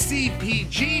ccpg.org.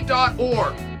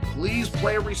 Please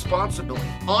play responsibly.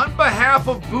 On behalf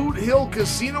of Boot Hill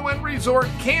Casino and Resort,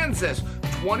 Kansas,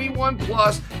 21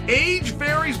 plus, age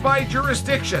varies by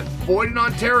jurisdiction, void in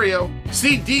Ontario.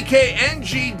 See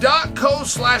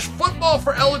dkng.co/football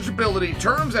for eligibility,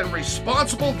 terms, and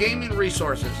responsible gaming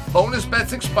resources. Bonus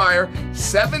bets expire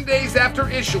 7 days after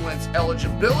issuance.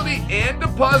 Eligibility and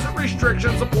deposit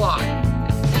restrictions apply.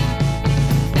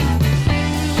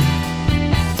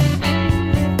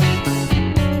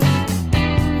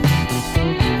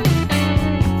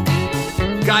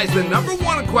 Guys, the number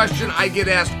one question I get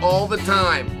asked all the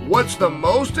time, what's the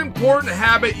most important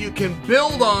habit you can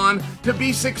build on to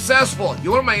be successful?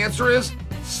 You know what my answer is?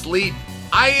 Sleep.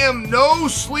 I am no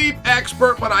sleep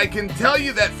expert, but I can tell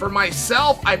you that for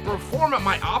myself, I perform at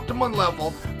my optimum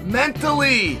level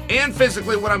mentally and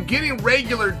physically when I'm getting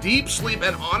regular deep sleep,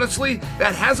 and honestly,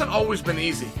 that hasn't always been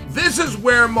easy. This is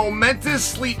where Momentous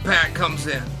Sleep Pack comes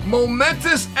in.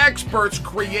 Momentous experts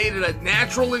created a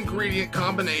natural ingredient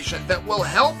combination that will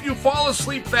help you fall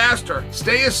asleep faster,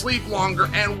 stay asleep longer,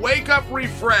 and wake up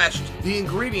refreshed. The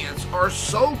ingredients are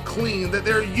so clean that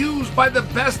they're used by the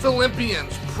best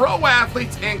Olympians, pro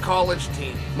athletes, and college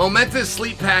teams. Momentous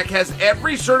Sleep Pack has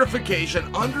every certification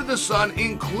under the sun,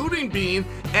 including being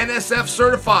NSF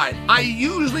certified. I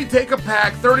usually take a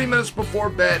pack 30 minutes before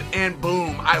bed and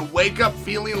boom, I wake up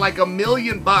feeling like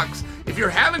 $1,000,000. If you're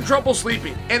having trouble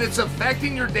sleeping and it's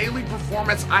affecting your daily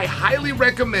performance, I highly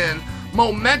recommend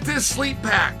Momentous Sleep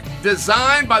Pack.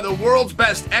 Designed by the world's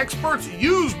best experts,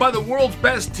 used by the world's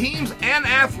best teams and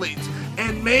athletes,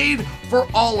 and made for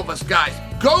all of us, guys.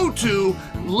 Go to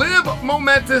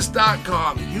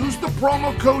livemomentous.com. Use the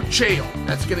promo code CHAEL.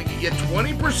 That's going to get you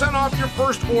 20% off your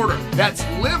first order. That's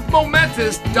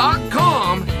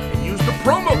livemomentous.com and use the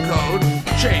promo code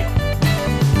CHAEL.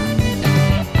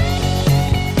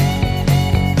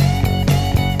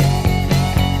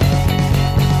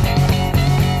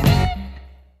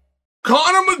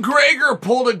 Conor McGregor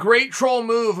pulled a great troll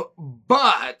move,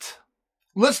 but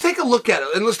let's take a look at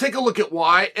it, and let's take a look at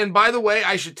why. And by the way,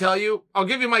 I should tell you, I'll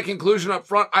give you my conclusion up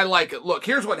front. I like it. Look,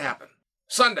 here's what happened.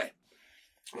 Sunday,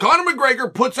 Conor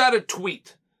McGregor puts out a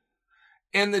tweet,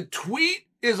 and the tweet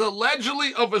is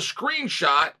allegedly of a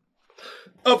screenshot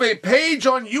of a page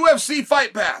on UFC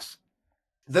Fight Pass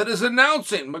that is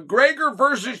announcing McGregor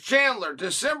versus Chandler,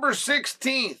 December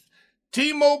 16th,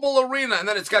 T-Mobile Arena, and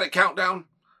then it's got a countdown.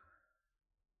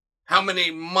 How many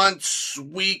months,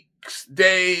 weeks,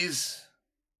 days,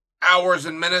 hours,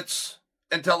 and minutes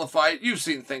until the fight. You've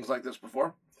seen things like this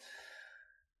before.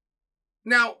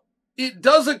 Now, it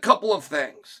does a couple of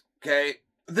things, okay?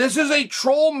 This is a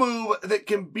troll move that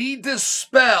can be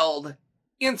dispelled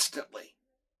instantly.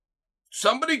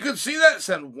 Somebody could see that,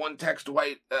 send one text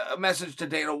White, a message to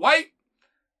Dana White,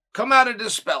 come out and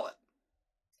dispel it.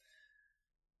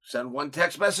 Send one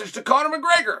text message to Conor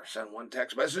McGregor. Send one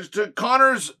text message to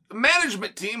Conor's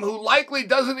management team, who likely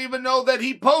doesn't even know that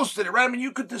he posted it, right? I mean,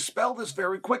 you could dispel this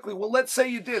very quickly. Well, let's say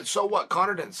you did. So what?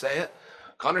 Conor didn't say it.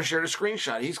 Conor shared a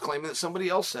screenshot. He's claiming that somebody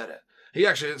else said it. He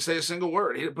actually didn't say a single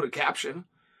word. He didn't put a caption.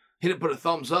 He didn't put a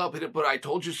thumbs up. He didn't put I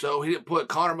told you so. He didn't put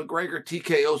Conor McGregor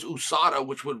TKO's USADA,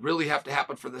 which would really have to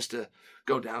happen for this to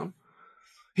go down.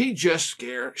 He just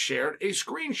shared a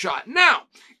screenshot. Now,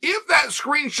 if that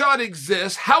screenshot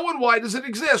exists, how and why does it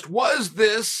exist? Was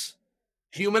this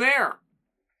human error?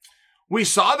 We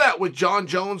saw that with John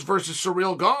Jones versus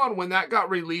Ciryl Gane when that got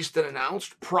released and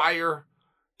announced prior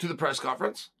to the press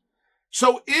conference.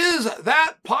 So is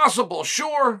that possible?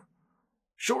 Sure,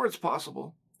 it's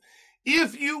possible.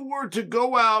 If you were to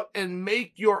go out and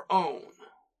make your own,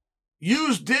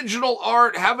 use digital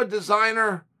art, have a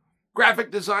designer,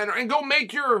 graphic designer, and go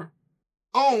make your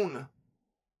own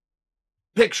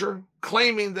picture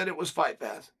claiming that it was Fight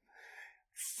Pass.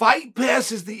 Fight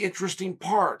Pass is the interesting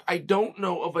part. I don't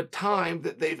know of a time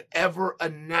that they've ever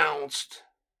announced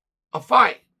a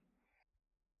fight.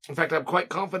 In fact, I'm quite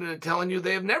confident in telling you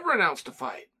they have never announced a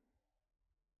fight.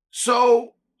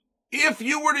 So, if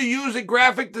you were to use a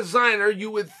graphic designer,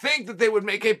 you would think that they would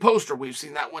make a poster. We've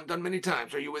seen that one done many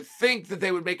times. Or you would think that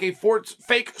they would make a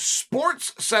fake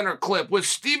Sports Center clip with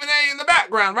Stephen A. in the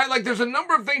background, right? Like, there's a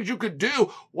number of things you could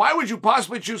do. Why would you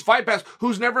possibly choose Fight Pass,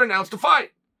 who's never announced a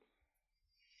fight?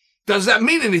 Does that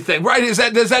mean anything, right? Is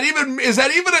that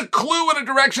even a clue in a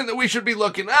direction that we should be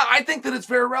looking? I think that it's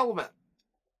very relevant.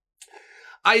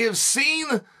 I have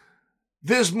seen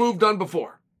this move done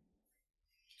before.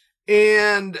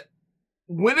 And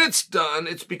when it's done,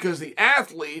 it's because the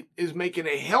athlete is making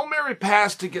a Hail Mary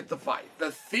pass to get the fight.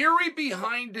 The theory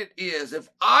behind it is if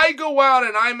I go out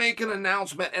and I make an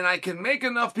announcement and I can make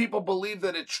enough people believe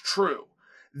that it's true,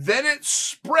 then it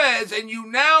spreads and you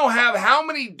now have how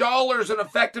many dollars in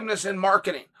effectiveness in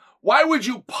marketing? Why would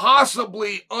you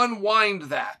possibly unwind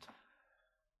that?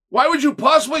 Why would you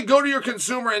possibly go to your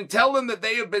consumer and tell them that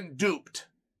they have been duped?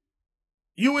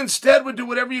 You instead would do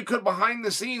whatever you could behind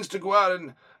the scenes to go out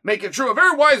and make it true. A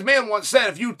very wise man once said,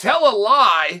 if you tell a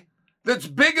lie that's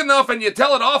big enough and you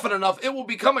tell it often enough, it will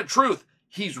become a truth.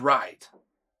 He's right.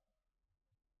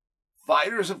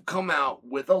 Fighters have come out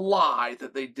with a lie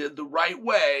that they did the right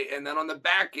way, and then on the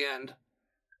back end,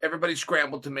 everybody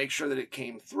scrambled to make sure that it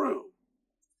came through.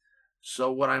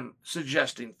 So what I'm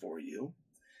suggesting for you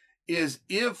is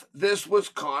if this was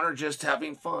Conor just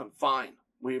having fun, fine.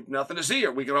 We have nothing to see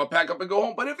here. We can all pack up and go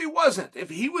home. But if he wasn't, if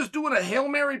he was doing a Hail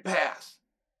Mary pass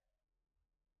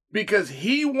because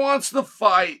he wants the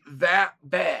fight that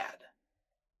bad,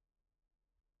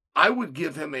 I would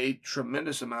give him a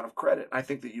tremendous amount of credit. I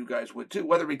think that you guys would too,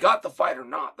 whether he got the fight or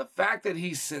not. The fact that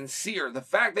he's sincere, the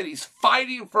fact that he's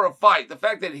fighting for a fight, the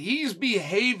fact that he's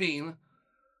behaving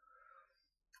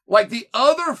like the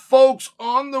other folks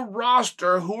on the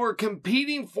roster who are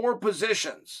competing for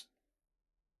positions,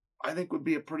 I think would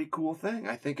be a pretty cool thing.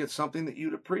 I think it's something that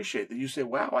you'd appreciate, that you say,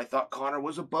 wow, I thought Conor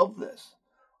was above this.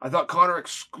 I thought Conor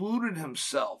excluded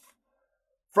himself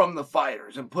from the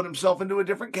fighters and put himself into a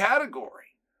different category.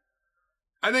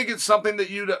 I think it's something that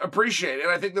you'd appreciate,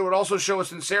 and I think that would also show a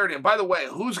sincerity. And by the way,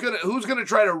 who's gonna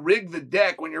try to rig the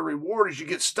deck when your reward is you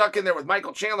get stuck in there with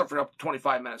Michael Chandler for up to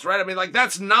 25 minutes, right? I mean, like,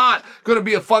 that's not going to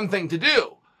be a fun thing to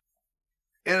do.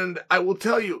 And I will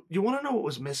tell you, you want to know what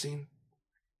was missing?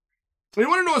 You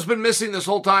want to know what's been missing this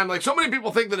whole time? Like, so many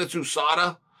people think that it's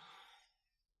USADA.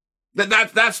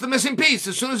 That's the missing piece.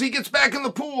 As soon as he gets back in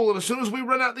the pool and as soon as we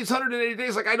run out these 180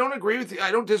 days, like, I don't agree with you.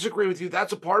 I don't disagree with you.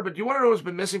 That's a part. But do you want to know what's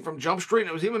been missing from Jump Street? And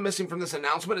it was even missing from this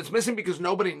announcement. It's missing because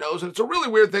nobody knows. And it's a really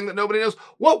weird thing that nobody knows.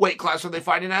 What weight class are they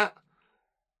fighting at?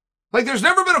 Like, there's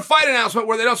never been a fight announcement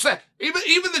where they don't say,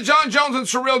 even the John Jones and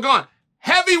Surreal gone,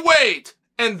 heavyweight.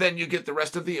 And then you get the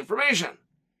rest of the information.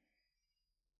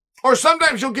 Or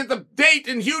sometimes you'll get the date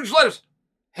in huge letters.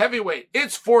 Heavyweight.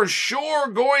 It's for sure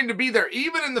going to be there.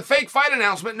 Even in the fake fight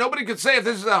announcement, nobody could say if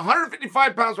this is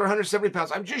 155 pounds or 170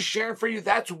 pounds. I'm just sharing for you.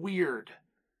 That's weird.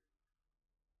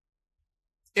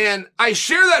 And I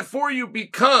share that for you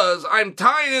because I'm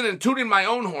tying in and tooting my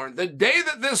own horn. The day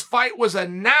that this fight was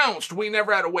announced, we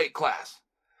never had a weight class.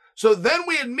 So then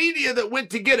we had media that went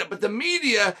to get it, but the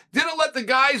media didn't let the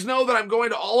guys know that I'm going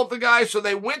to all of the guys, so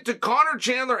they went to Conor,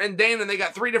 Chandler, and Dane, and they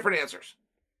got 3 different answers.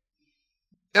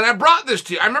 And I brought this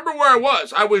to you. I remember where I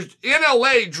was. I was in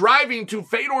LA driving to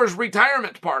Fedor's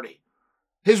retirement party,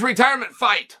 his retirement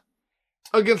fight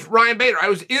against Ryan Bader. I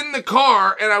was in the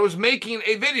car and I was making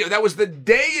a video. That was the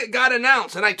day it got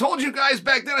announced. And I told you guys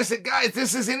back then, I said, guys,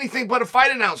 this is anything but a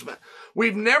fight announcement.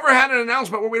 We've never had an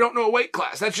announcement where we don't know a weight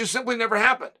class. That's just simply never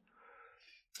happened.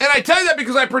 And I tell you that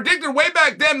because I predicted way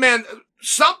back then, man,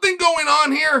 something going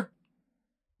on here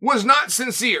was not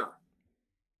sincere.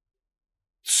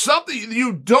 Something,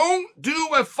 you don't do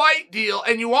a fight deal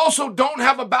and you also don't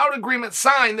have a bout agreement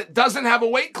signed that doesn't have a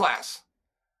weight class.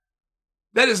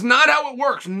 That is not how it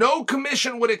works. No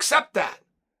commission would accept that.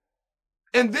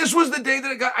 And this was the day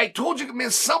that it got, I told you,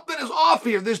 man, something is off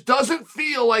here. This doesn't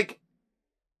feel like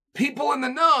people in the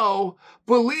know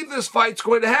believe this fight's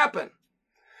going to happen.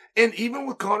 And even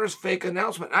with Conor's fake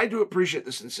announcement, I do appreciate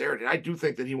the sincerity. I do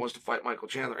think that he wants to fight Michael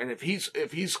Chandler. And if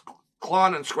he's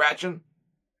clawing and scratching,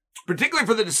 particularly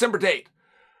for the December date,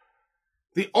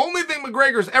 the only thing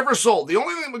McGregor's ever sold, the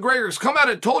only thing McGregor's come out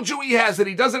and told you he has that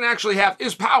he doesn't actually have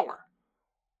is power.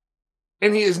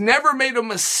 And he has never made a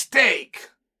mistake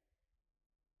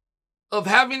of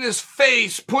having his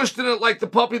face pushed in it like the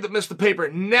puppy that missed the paper.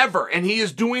 Never. And he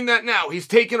is doing that now. He's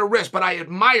taking a risk, but I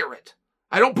admire it.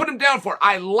 I don't put him down for it.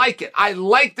 I like it. I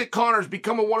like that Conor's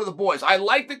becoming one of the boys. I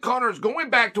like that Conor's going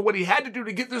back to what he had to do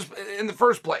to get this in the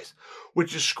first place,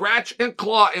 which is scratch and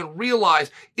claw and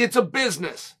realize it's a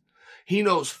business. He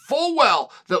knows full well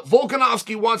that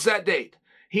Volkanovski wants that date.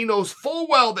 He knows full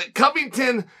well that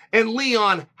Covington and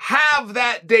Leon have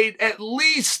that date, at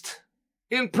least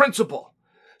in principle.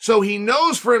 So he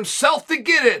knows for himself to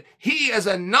get it, he, as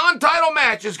a non-title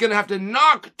match, is going to have to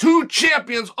knock 2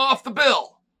 champions off the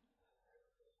bill.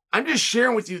 I'm just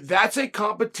sharing with you, that's a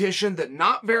competition that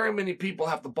not very many people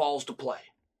have the balls to play.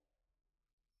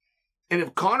 And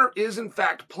if Conor is in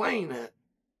fact playing it,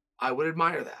 I would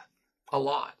admire that a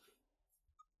lot.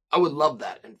 I would love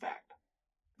that, in fact.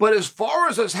 But as far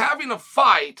as us having a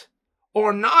fight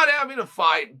or not having a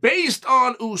fight based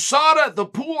on USADA, the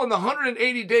pool, and the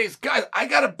 180 days, guys, I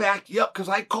got to back you up because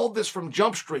I called this from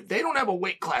Jump Street. They don't have a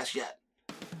weight class yet.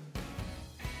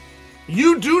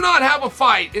 You do not have a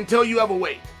fight until you have a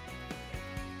weight.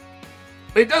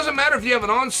 It doesn't matter if you have an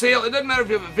on sale. It doesn't matter if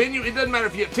you have a venue. It doesn't matter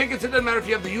if you have tickets. It doesn't matter if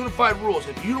you have the unified rules.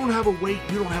 If you don't have a weight,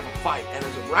 you don't have a fight. And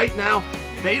as of right now,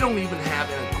 they don't even have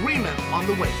an agreement on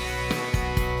the weight.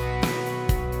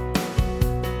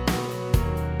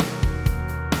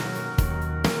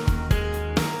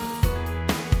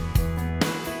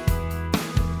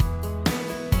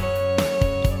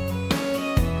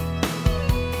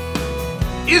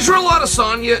 Israel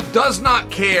Adesanya does not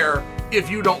care if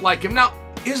you don't like him. Now,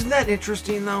 isn't that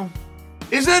interesting, though?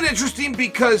 Isn't that interesting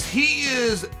because he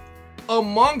is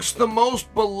amongst the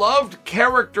most beloved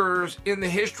characters in the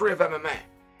history of MMA.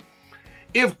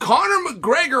 If Conor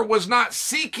McGregor was not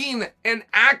seeking an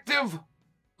active,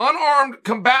 unarmed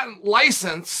combatant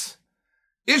license,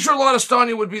 Israel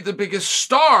Adesanya would be the biggest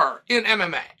star in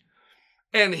MMA.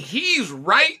 And he's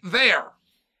right there.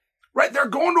 Right, they're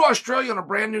going to Australia on a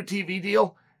brand new TV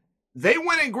deal. They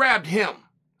went and grabbed him.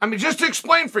 I mean, just to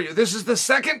explain for you, this is the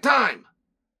second time.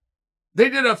 They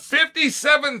did a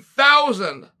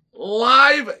 57,000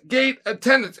 live gate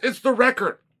attendance. It's the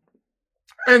record.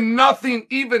 And nothing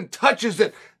even touches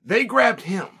it. They grabbed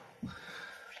him.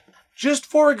 Just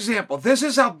for example, this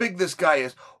is how big this guy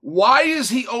is. Why is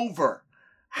he over?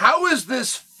 How is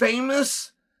this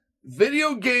famous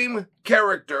video game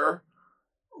character,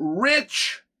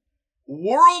 rich,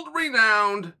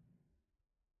 world-renowned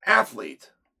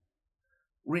athlete,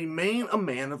 remain a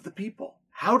man of the people?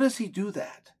 How does he do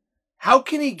that? How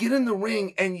can he get in the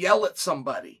ring and yell at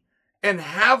somebody and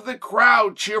have the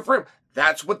crowd cheer for him?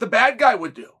 That's what the bad guy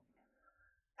would do.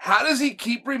 How does he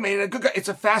keep remaining a good guy? It's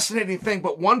a fascinating thing,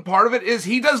 but one part of it is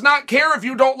he does not care if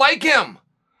you don't like him.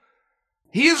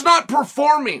 He is not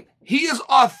performing. He is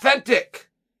authentic.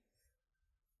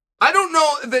 I don't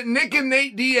know that Nick and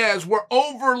Nate Diaz were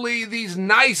overly these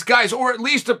nice guys, or at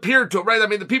least appeared to, right? I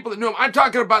mean, the people that knew him. I'm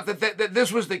talking about that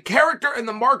this was the character and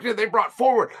the marketing they brought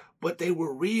forward, but they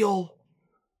were real.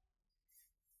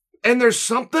 And there's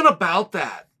something about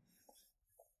that.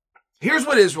 Here's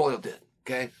what Israel did,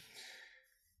 okay?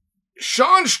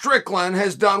 Sean Strickland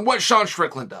has done what Sean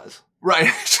Strickland does,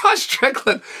 right? Sean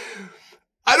Strickland,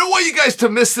 I don't want you guys to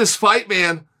miss this fight,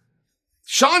 man.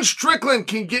 Sean Strickland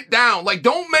can get down. Like,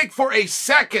 don't make for a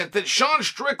second that Sean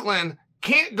Strickland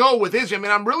can't go with Israel. I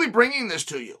mean, I'm really bringing this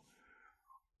to you.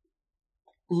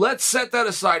 Let's set that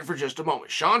aside for just a moment.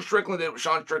 Sean Strickland did what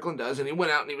Sean Strickland does, and he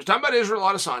went out and he was talking about Israel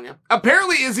Adesanya.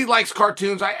 Apparently, Izzy likes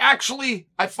cartoons.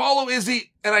 I follow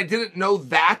Izzy, and I didn't know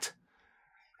that.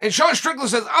 And Sean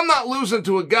Strickland says, I'm not losing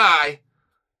to a guy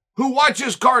who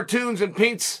watches cartoons and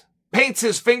paints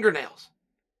his fingernails.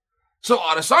 So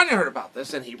Adesanya heard about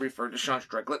this, and he referred to Sean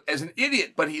Strickland as an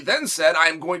idiot. But he then said,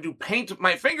 I'm going to paint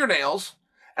my fingernails,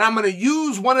 and I'm going to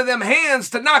use one of them hands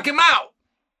to knock him out.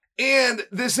 And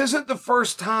this isn't the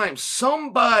first time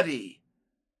somebody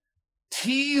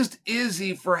teased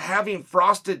Izzy for having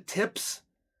frosted tips.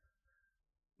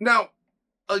 Now,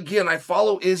 again, I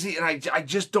follow Izzy, and I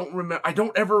just don't remember. I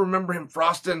don't ever remember him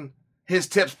frosting his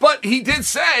tips. But he did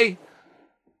say,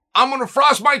 I'm going to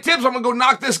frost my tips. I'm going to go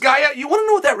knock this guy out. You want to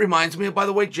know what that reminds me of, by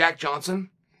the way? Jack Johnson.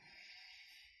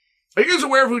 Are you guys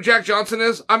aware of who Jack Johnson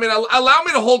is? I mean, allow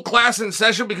me to hold class in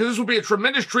session because this will be a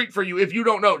tremendous treat for you if you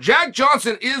don't know. Jack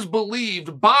Johnson is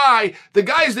believed by the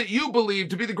guys that you believe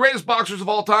to be the greatest boxers of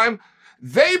all time.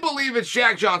 They believe it's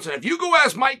Jack Johnson. If you go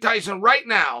ask Mike Tyson right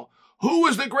now, who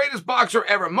is the greatest boxer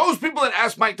ever? Most people that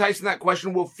ask Mike Tyson that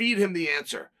question will feed him the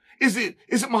answer. Is it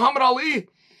Muhammad Ali?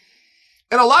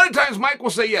 And a lot of times Mike will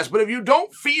say yes, but if you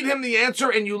don't feed him the answer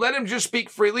and you let him just speak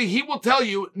freely, he will tell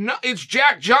you, no, it's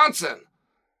Jack Johnson.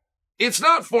 It's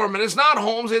not Foreman, it's not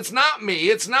Holmes, it's not me,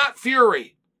 it's not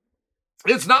Fury.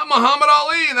 It's not Muhammad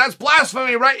Ali, and that's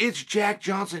blasphemy, right? It's Jack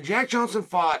Johnson. Jack Johnson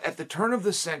fought at the turn of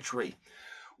the century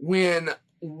when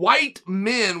white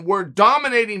men were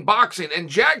dominating boxing, and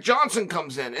Jack Johnson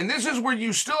comes in, and this is where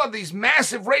you still have these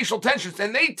massive racial tensions,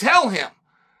 and they tell him,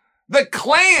 the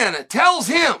Klan tells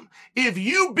him, if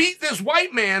you beat this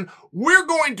white man, we're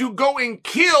going to go and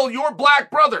kill your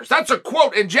black brothers. That's a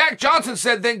quote. And Jack Johnson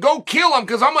said, then go kill him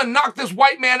because I'm going to knock this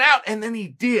white man out. And then he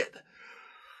did.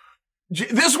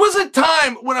 This was a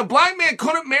time when a black man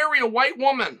couldn't marry a white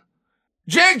woman.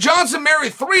 Jack Johnson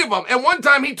married 3 of them, and one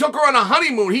time he took her on a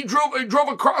honeymoon. He drove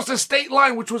across the state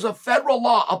line, which was a federal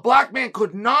law. A black man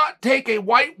could not take a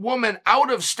white woman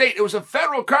out of state. It was a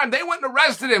federal crime. They went and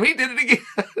arrested him. He did it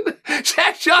again.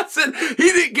 Jack Johnson,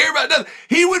 he didn't care about nothing.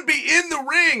 He would be in the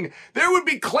ring. There would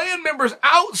be Klan members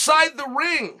outside the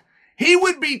ring. He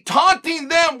would be taunting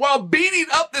them while beating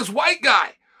up this white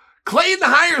guy. Clayton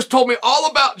Hires told me all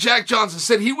about Jack Johnson,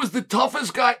 said he was the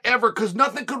toughest guy ever because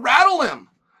nothing could rattle him.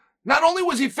 Not only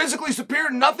was he physically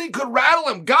superior, nothing could rattle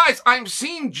him. Guys, I'm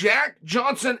seeing Jack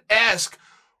Johnson-esque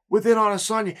within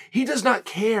Adesanya. He does not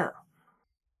care.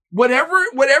 Whatever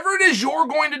it is you're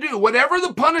going to do, whatever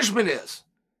the punishment is,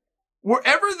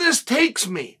 wherever this takes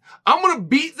me, I'm going to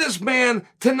beat this man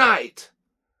tonight.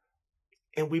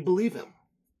 And we believe him.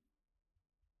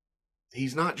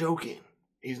 He's not joking.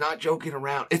 He's not joking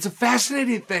around. It's a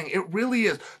fascinating thing. It really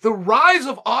is. The rise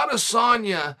of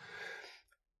Adesanya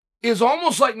is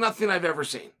almost like nothing I've ever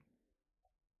seen.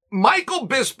 Michael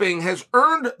Bisping has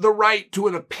earned the right to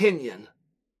an opinion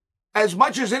as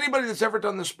much as anybody that's ever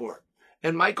done the sport.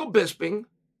 And Michael Bisping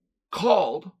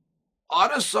called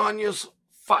Adesanya's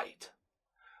fight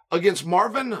against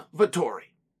Marvin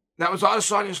Vettori. That was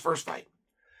Adesanya's first fight.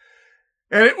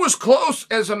 And it was close.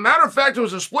 As a matter of fact, it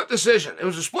was a split decision. It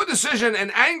was a split decision,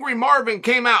 and angry Marvin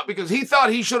came out because he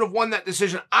thought he should have won that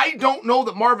decision. I don't know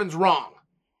that Marvin's wrong.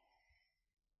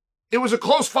 It was a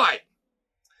close fight.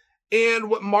 And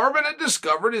what Marvin had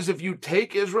discovered is if you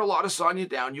take Israel Adesanya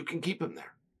down, you can keep him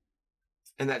there.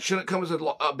 And that shouldn't come as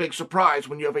a big surprise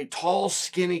when you have a tall,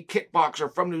 skinny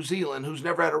kickboxer from New Zealand who's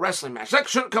never had a wrestling match. That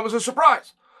shouldn't come as a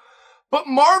surprise. But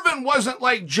Marvin wasn't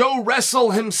like Joe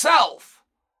Wrestle himself.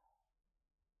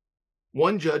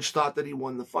 One judge thought that he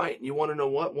won the fight. And you want to know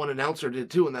what? One announcer did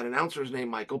too, and that announcer's named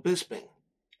Michael Bisping.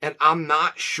 And I'm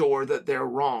not sure that they're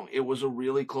wrong. It was a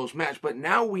really close match. But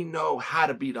now we know how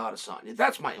to beat Adesanya.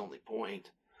 That's my only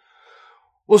point.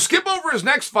 We'll skip over his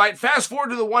next fight. Fast forward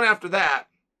to the one after that.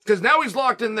 Because now he's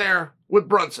locked in there with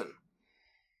Brunson,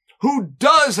 who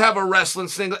does have a wrestling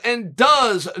singlet and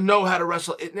does know how to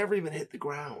wrestle. It never even hit the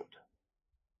ground.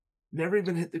 Never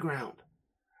even hit the ground.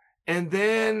 And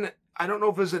then, I don't know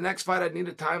if it was the next fight, I'd need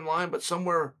a timeline, but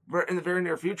somewhere in the very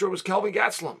near future, it was Kelvin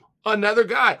Gastelum. Another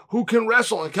guy who can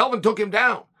wrestle, and Kelvin took him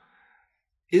down.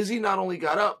 Izzy not only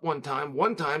got up one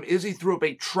time Izzy threw up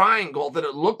a triangle that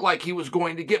it looked like he was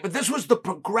going to get, but this was the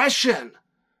progression.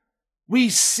 We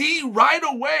see right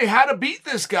away how to beat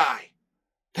this guy.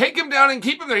 Take him down and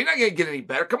keep him there. He's not going to get any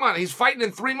better. Come on, he's fighting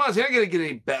in 3 months. He's not going to get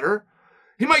any better.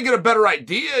 He might get a better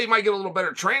idea. He might get a little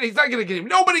better training. He's not going to get any.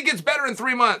 Nobody gets better in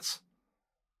 3 months.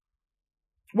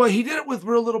 Well, he did it with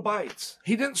real little bites.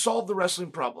 He didn't solve the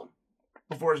wrestling problem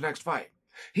before his next fight.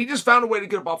 He just found a way to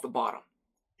get up off the bottom.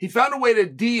 He found a way to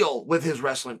deal with his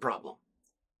wrestling problem.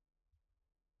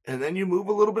 And then you move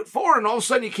a little bit forward, and all of a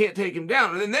sudden you can't take him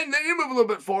down. And then you move a little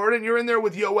bit forward, and you're in there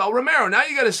with Yoel Romero. Now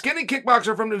you got a skinny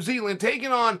kickboxer from New Zealand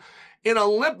taking on an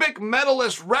Olympic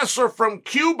medalist wrestler from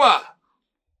Cuba.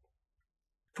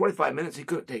 25 minutes, he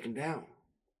couldn't take him down.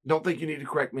 Don't think you need to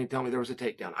correct me and tell me there was a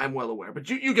takedown. I'm well aware. But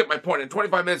you get my point. In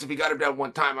 25 minutes, if he got him down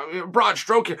one time, I mean, a broad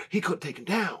stroke here, he couldn't take him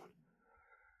down.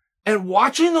 And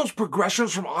watching those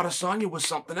progressions from Adesanya was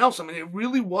something else. I mean, it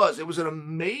really was. It was an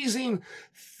amazing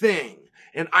thing.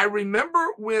 And I remember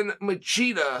when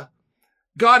Machida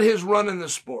got his run in the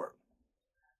sport.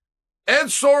 Ed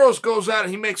Soros goes out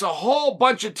and he makes a whole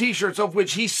bunch of t-shirts of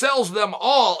which he sells them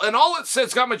all. And all it says,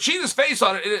 it's got Machida's face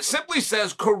on it, and it simply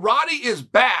says, karate is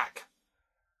back.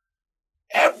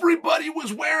 Everybody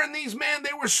was wearing these, man. They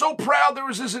were so proud. There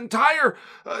was this entire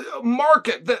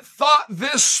market that thought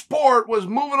this sport was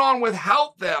moving on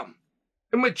without them.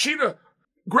 And Machida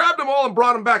grabbed them all and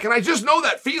brought them back. And I just know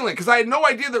that feeling because I had no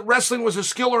idea that wrestling was a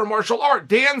skill or a martial art.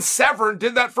 Dan Severn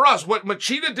did that for us. What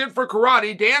Machida did for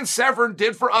karate, Dan Severn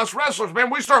did for us wrestlers. Man,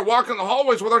 we started walking the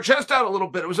hallways with our chest out a little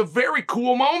bit. It was a very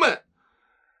cool moment.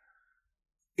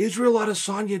 Israel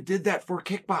Adesanya did that for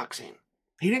kickboxing.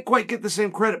 He didn't quite get the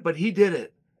same credit, but he did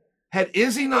it. Had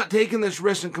Izzy not taken this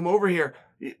risk and come over here,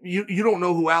 you don't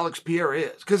know who Alex Pierre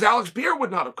is. Because Alex Pierre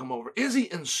would not have come over. Izzy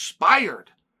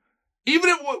inspired. Even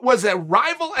if it was a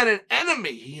rival and an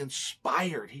enemy, he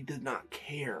inspired. He did not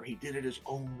care. He did it his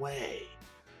own way.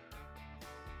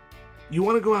 You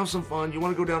want to go have some fun? You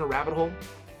want to go down a rabbit hole?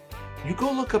 You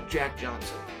go look up Jack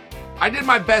Johnson. I did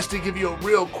my best to give you a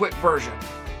real quick version.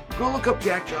 Go look up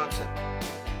Jack Johnson.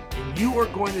 And you are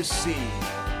going to see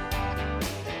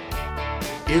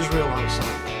Israel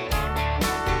Adesanya.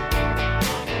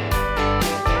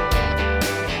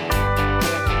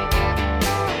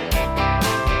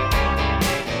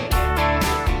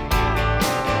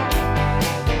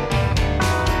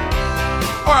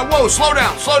 All right, whoa, slow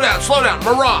down.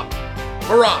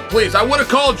 Marab, please, I would have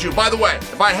called you, by the way.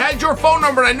 If I had your phone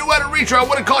number and I knew how to reach you, I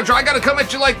would have called you. I got to come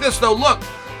at you like this, though. Look,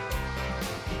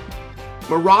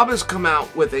 Marab has come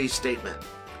out with a statement,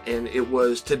 and it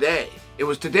was today. It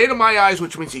was today to my eyes,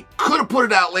 which means he could have put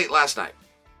it out late last night.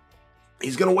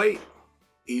 He's going to wait.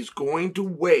 He's going to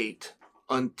wait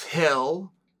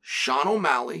until Sean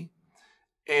O'Malley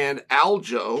and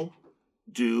Aljo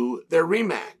do their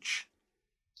rematch.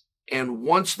 And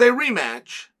once they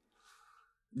rematch,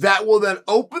 that will then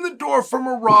open the door for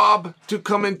Marab to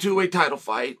come into a title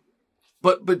fight.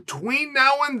 But between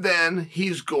now and then,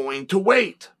 he's going to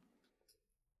wait.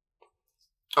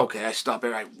 Okay, I stop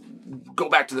here. I go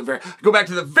back to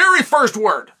the very first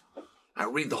word. I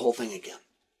read the whole thing again.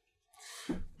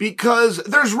 Because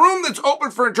there's room that's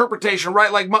open for interpretation,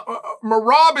 right? Like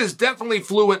Marab is definitely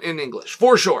fluent in English,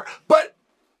 for sure. But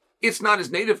it's not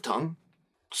his native tongue.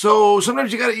 So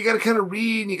sometimes you gotta kind of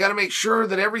read and you gotta make sure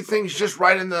that everything's just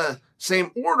right in the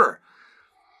same order.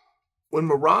 When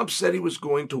Marab said he was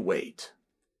going to wait,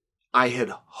 I had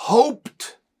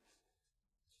hoped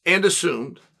and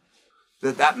assumed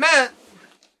that meant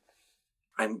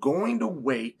I'm going to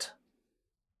wait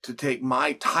to take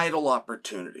my title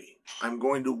opportunity. I'm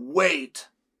going to wait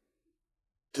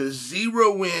to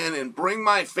zero in and bring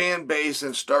my fan base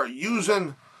and start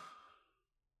using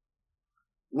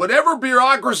whatever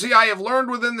bureaucracy I have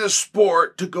learned within this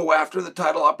sport to go after the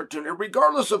title opportunity,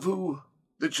 regardless of who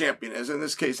the champion is. In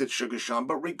this case, it's Sugar Sean,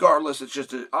 but regardless, it's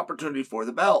just an opportunity for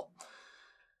the belt.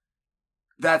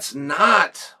 That's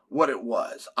not what it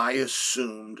was. I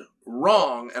assumed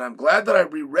wrong, and I'm glad that I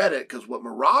reread it, because what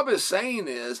Marab is saying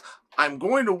is, I'm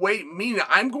going to wait, meaning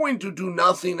I'm going to do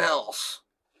nothing else.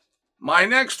 My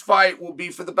next fight will be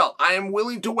for the belt. I am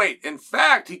willing to wait. In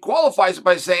fact, he qualifies it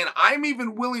by saying, I'm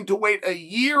even willing to wait a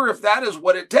year if that is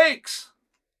what it takes.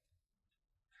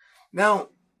 Now,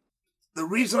 the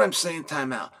reason I'm saying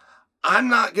timeout, I'm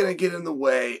not going to get in the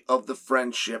way of the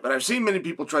friendship. And I've seen many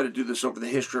people try to do this over the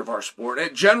history of our sport, and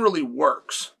it generally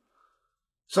works.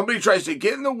 Somebody tries to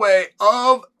get in the way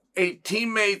of a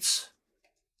teammate's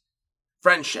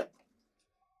friendship.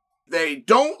 They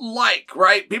don't like,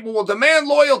 right? People will demand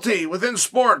loyalty within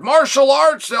sport. Martial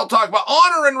arts, they'll talk about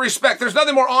honor and respect. There's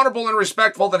nothing more honorable and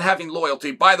respectful than having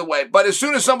loyalty, by the way. But as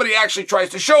soon as somebody actually tries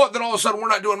to show it, then all of a sudden we're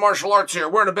not doing martial arts here.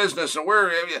 We're in a business and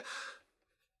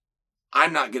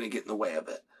I'm not going to get in the way of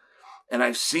it. And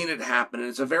I've seen it happen, and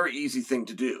it's a very easy thing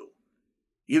to do.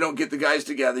 You don't get the guys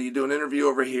together. You do an interview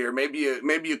over here. Maybe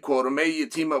you quote them. Maybe you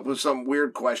team up with some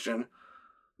weird question.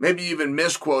 Maybe you even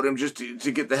misquote him just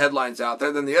to get the headlines out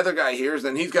there. Then the other guy hears,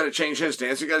 then he's got to change his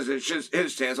stance. He got to change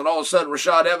his stance. And all of a sudden,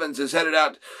 Rashad Evans is headed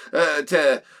out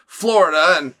to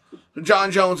Florida, and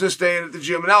John Jones is staying at the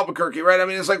gym in Albuquerque, right? I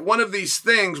mean, it's like one of these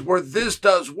things where this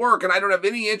does work, and I don't have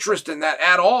any interest in that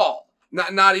at all.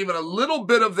 Not even a little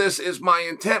bit of this is my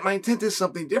intent. My intent is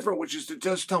something different, which is to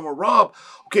just tell Marab,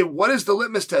 okay, what is the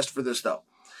litmus test for this, though?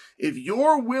 If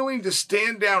you're willing to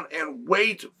stand down and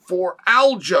wait for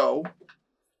Aljo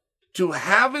to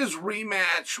have his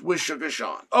rematch with Sugar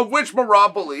Sean, of which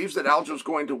Marab believes that Aljo's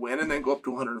going to win and then go up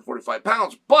to 145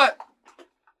 pounds. But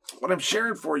what I'm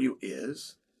sharing for you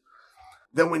is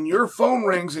that when your phone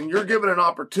rings and you're given an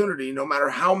opportunity, no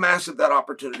matter how massive that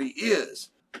opportunity is,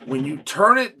 when you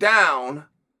turn it down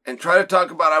and try to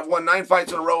talk about, I've won 9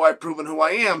 fights in a row, I've proven who I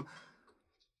am,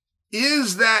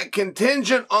 is that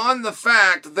contingent on the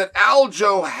fact that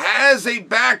Aljo has a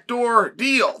backdoor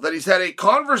deal, that he's had a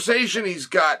conversation, he's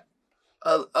got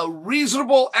a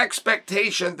reasonable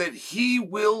expectation that he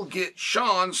will get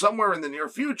Sean somewhere in the near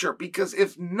future? Because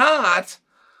if not,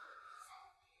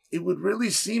 it would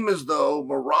really seem as though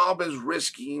Marab is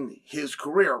risking his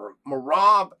career.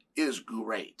 Marab is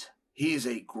great. He's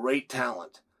a great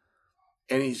talent.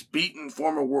 And he's beaten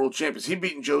former world champions. He's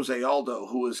beaten Jose Aldo,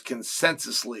 who is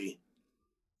consensusly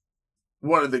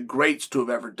one of the greats to have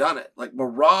ever done it. Like,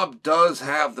 Marab does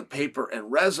have the paper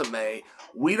and resume.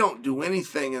 We don't do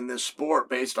anything in this sport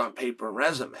based on paper and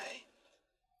resume.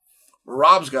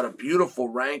 Marab's got a beautiful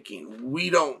ranking. We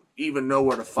don't even know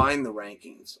where to find the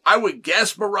rankings. I would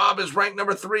guess Marab is ranked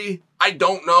number 3. I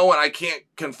don't know, and I can't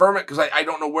confirm it because I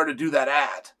don't know where to do that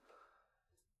at.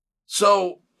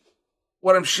 So,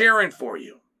 what I'm sharing for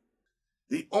you,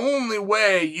 the only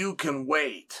way you can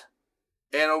wait,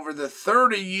 and over the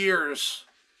 30 years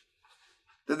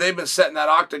that they've been setting that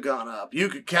octagon up, you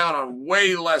could count on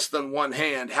way less than one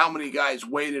hand how many guys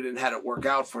waited and had it work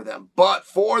out for them. But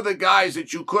for the guys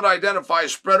that you could identify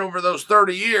spread over those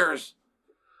 30 years,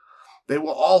 they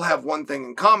will all have one thing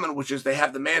in common, which is they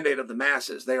have the mandate of the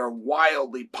masses. They are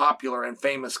wildly popular and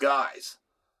famous guys.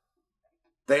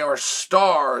 They are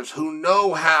stars who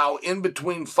know how, in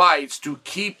between fights, to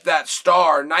keep that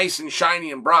star nice and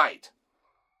shiny and bright,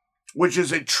 which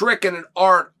is a trick and an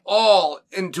art all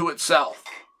into itself.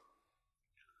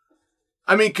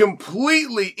 I mean,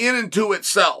 completely in and to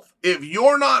itself. If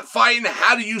you're not fighting,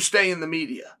 how do you stay in the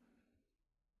media?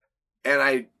 And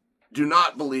I do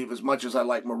not believe, as much as I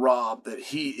like Merab, that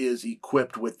he is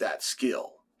equipped with that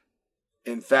skill.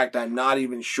 In fact, I'm not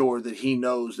even sure that he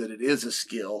knows that it is a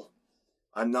skill.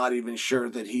 I'm not even sure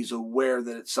that he's aware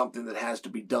that it's something that has to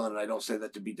be done, and I don't say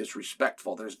that to be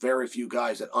disrespectful. There's very few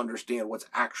guys that understand what's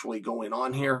actually going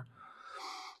on here.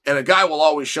 And a guy will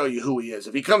always show you who he is.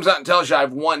 If he comes out and tells you,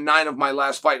 I've won 9 of my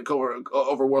last fight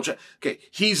over world champion, okay,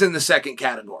 he's in the second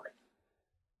category.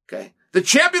 Okay? The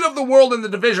champion of the world in the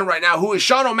division right now, who is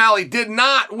Sean O'Malley, did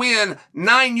not win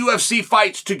 9 UFC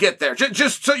fights to get there.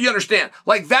 Just so you understand.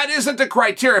 Like, that isn't a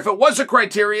criteria. If it was a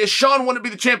criteria, Sean wouldn't be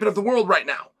the champion of the world right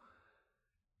now.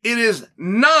 It is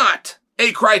not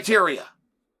a criteria.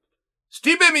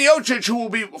 Stipe Miocic, who will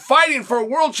be fighting for a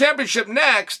world championship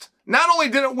next, not only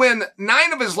didn't win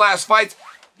 9 of his last fights,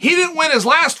 he didn't win his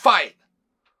last fight.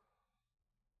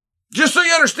 Just so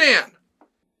you understand.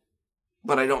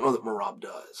 But I don't know that Merab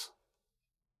does.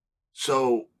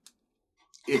 So,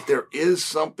 if there is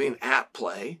something at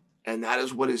play, and that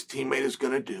is what his teammate is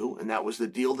going to do, and that was the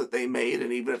deal that they made,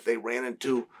 and even if they ran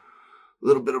into a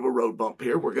little bit of a road bump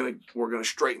here, we're gonna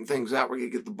straighten things out. We're gonna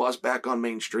get the bus back on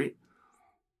Main Street.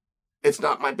 It's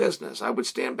not my business. I would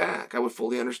stand back. I would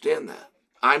fully understand that.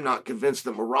 I'm not convinced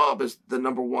that Merab is the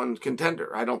number 1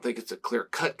 contender. I don't think it's a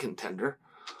clear-cut contender.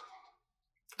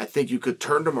 I think you could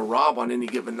turn to Merab on any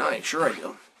given night. Sure I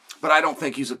do. But I don't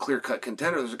think he's a clear-cut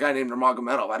contender. There's a guy named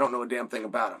Nurmagomedov. I don't know a damn thing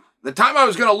about him. The time I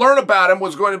was going to learn about him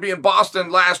was going to be in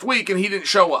Boston last week, and he didn't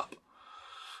show up.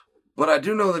 But I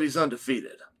do know that he's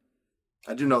undefeated.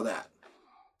 I do know that.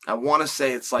 I want to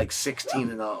say it's like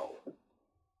 16-0.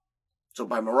 So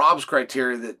by Merab's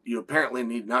criteria that you apparently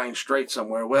need 9 straight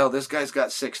somewhere, well, this guy's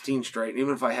got 16 straight. And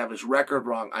even if I have his record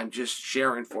wrong, I'm just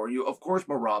sharing for you. Of course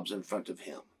Merab's in front of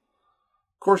him.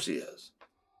 Of course he is.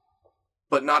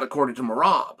 But not according to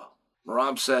Merab.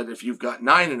 Merab said if you've got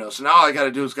 9-0, so now all I got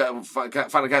to do is find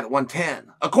a guy that won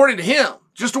 10. According to him.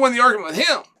 Just to win the argument with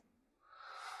him.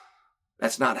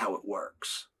 That's not how it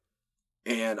works.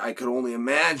 And I could only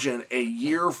imagine a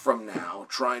year from now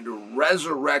trying to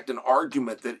resurrect an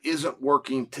argument that isn't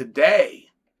working today.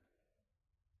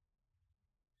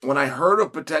 When I heard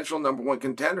of potential number 1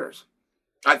 contenders,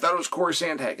 I thought it was Corey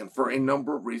Sandhagen for a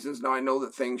number of reasons. Now I know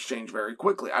that things change very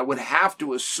quickly. I would have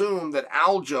to assume that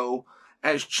Aljo,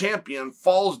 as champion,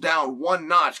 falls down 1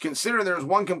 notch. Considering there's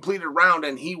 1 completed round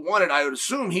and he won it, I would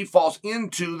assume he falls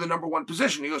into the number 1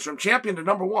 position. He goes from champion to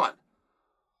number 1.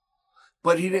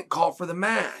 But he didn't call for the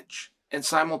match. And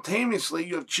simultaneously,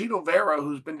 you have Chito Vera,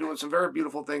 who's been doing some very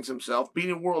beautiful things himself,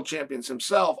 beating world champions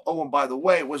himself. Oh, and by the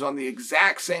way, was on the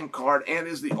exact same card and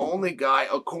is the only guy,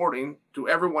 according to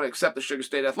everyone except the Sugar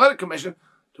State Athletic Commission,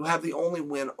 to have the only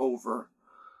win over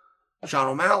Sean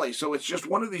O'Malley. So it's just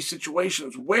one of these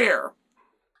situations where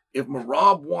if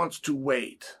Merab wants to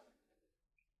wait,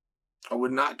 I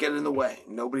would not get in the way.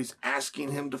 Nobody's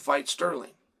asking him to fight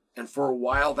Sterling. And for a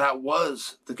while, that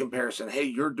was the comparison. Hey,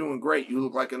 you're doing great. You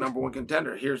look like a number 1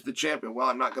 contender. Here's the champion. Well,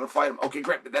 I'm not going to fight him. Okay,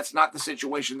 great. But that's not the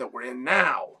situation that we're in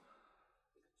now.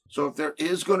 So if there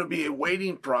is going to be a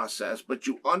waiting process, but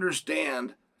you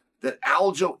understand that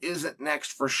Aljo isn't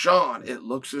next for Sean, it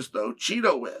looks as though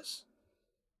Chito is.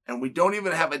 And we don't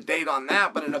even have a date on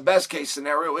that, but in a best-case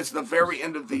scenario, it's the very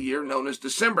end of the year known as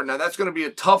December. Now, that's going to be a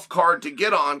tough card to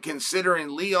get on,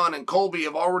 considering Leon and Colby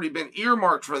have already been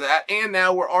earmarked for that, and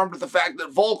now we're armed with the fact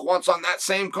that Volk wants on that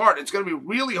same card. It's going to be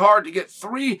really hard to get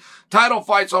 3 title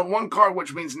fights on 1 card,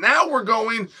 which means now we're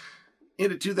going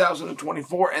into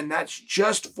 2024, and that's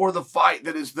just for the fight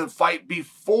that is the fight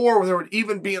before there would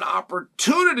even be an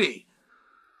opportunity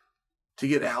to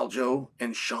get Aljo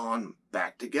and Sean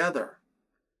back together.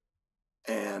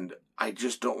 And I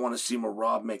just don't want to see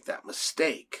Merab make that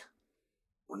mistake.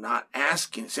 We're not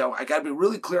asking. See, I got to be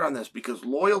really clear on this because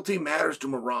loyalty matters to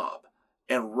Merab.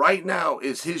 And right now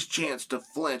is his chance to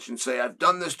flinch and say, I've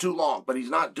done this too long. But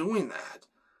he's not doing that.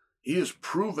 He has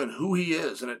proven who he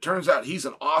is. And it turns out he's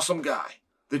an awesome guy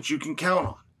that you can count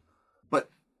on. But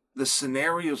the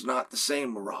scenario's not the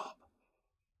same, Merab.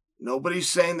 Nobody's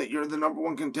saying that you're the number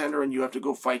 1 contender and you have to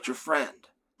go fight your friend.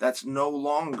 That's no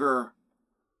longer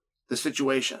the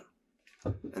situation.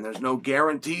 And there's no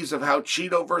guarantees of how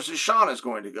Chito versus Sean is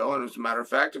going to go. And as a matter of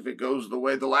fact, if it goes the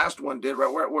way the last one did, right,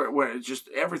 where it just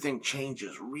everything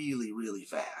changes really, really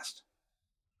fast.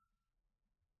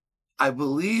 I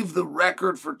believe the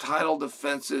record for title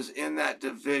defenses in that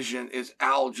division is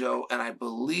Aljo, and I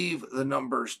believe the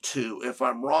number's 2. If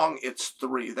I'm wrong, it's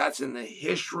 3. That's in the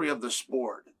history of the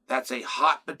sport. That's a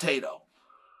hot potato.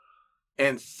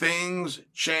 And things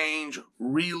change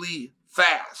really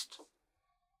fast.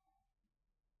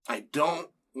 I don't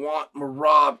want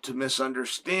Merab to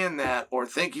misunderstand that or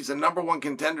think he's the number one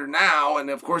contender now, and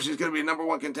of course he's going to be a number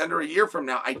one contender a year from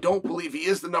now. I don't believe he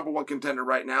is the number one contender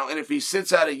right now, and if he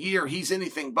sits out a year, he's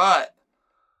anything but.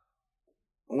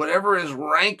 Whatever his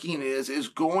ranking is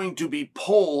going to be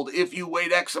pulled if you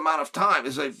wait X amount of time.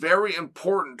 It's a very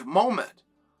important moment.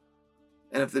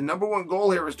 And if the number one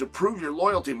goal here is to prove your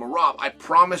loyalty, Merab, I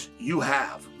promise you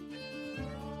have.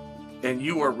 And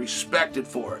you are respected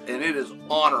for it, and it is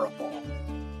honorable.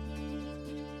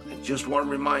 I just want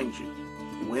to remind you,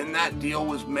 when that deal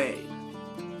was made,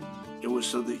 it was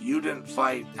so that you didn't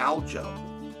fight Aljo.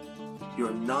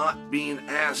 You're not being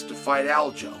asked to fight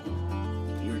Aljo.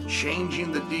 You're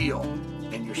changing the deal,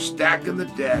 and you're stacking the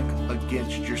deck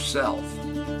against yourself.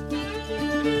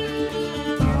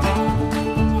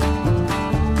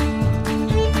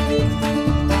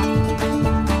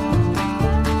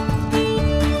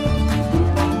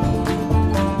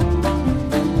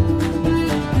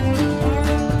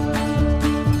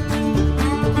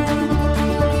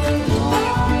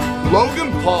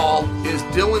 Logan Paul is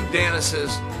Dylan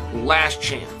Dennis's last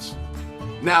chance.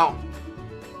 Now,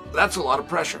 that's a lot of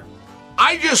pressure.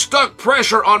 I just stuck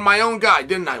pressure on my own guy,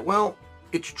 didn't I? Well,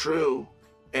 it's true,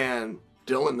 and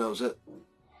Dylan knows it.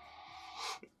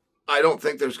 I don't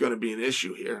think there's going to be an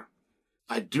issue here.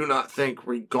 I do not think,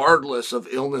 regardless of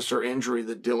illness or injury,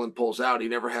 that Dylan pulls out. He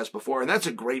never has before, and that's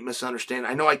a great misunderstanding.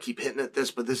 I know I keep hitting at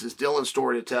this, but this is Dylan's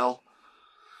story to tell.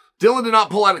 Dylan did not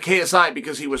pull out of KSI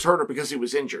because he was hurt or because he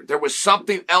was injured. There was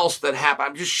something else that happened.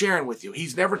 I'm just sharing with you.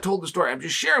 He's never told the story. I'm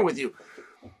just sharing with you.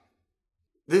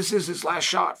 This is his last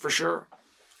shot for sure.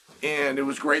 And it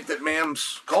was great that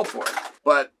Mams called for it.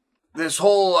 But this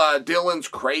whole Dylan's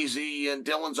crazy and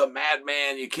Dylan's a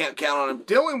madman, you can't count on him.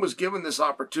 Dylan was given this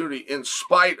opportunity in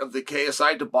spite of the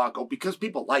KSI debacle because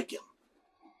people like him.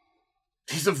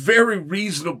 He's a very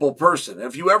reasonable person.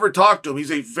 If you ever talk to him,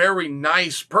 he's a very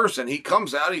nice person. He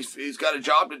comes out, he's got a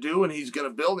job to do, and he's going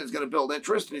to build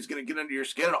interest, and he's going to get under your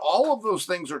skin. And all of those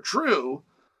things are true.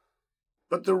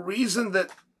 But the reason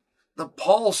that the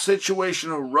Paul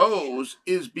situation arose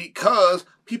is because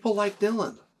people like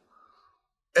Dylan.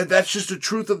 And that's just the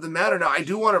truth of the matter. Now, I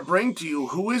do want to bring to you,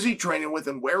 who is he training with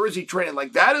and where is he training?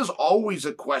 Like, that is always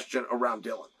a question around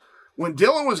Dylan. When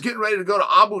Dylan was getting ready to go to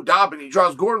Abu Dhabi, and he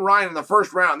draws Gordon Ryan in the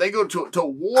first round. They go to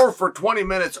war for 20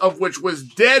 minutes, of which was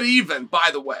dead even, by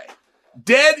the way.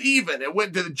 Dead even. It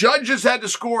went to the judges had to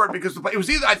score it because it was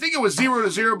either, I think it was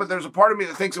 0-0, but there's a part of me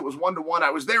that thinks it was 1-1.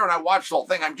 I was there and I watched the whole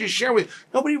thing. I'm just sharing with you.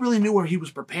 Nobody really knew where he was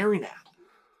preparing at.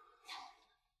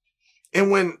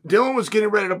 And when Dylan was getting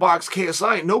ready to box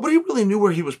KSI, nobody really knew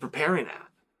where he was preparing at.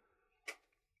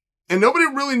 And nobody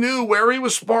really knew where he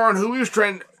was sparring, who he was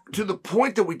training, to the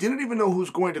point that we didn't even know who was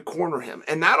going to corner him.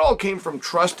 And that all came from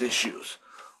trust issues.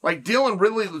 Like, Dylan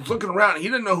really was looking around and he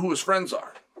didn't know who his friends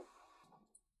are.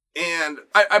 And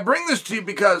I bring this to you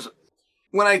because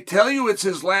when I tell you it's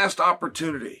his last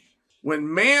opportunity, when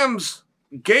Mams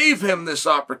gave him this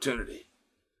opportunity,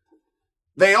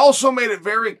 they also made it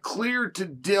very clear to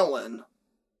Dylan,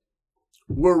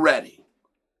 we're ready.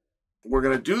 We're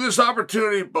going to do this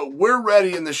opportunity, but we're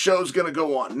ready and the show's going to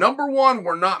go on. Number one,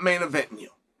 we're not main eventing you.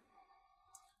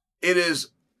 It is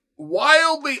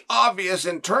wildly obvious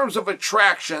in terms of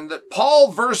attraction that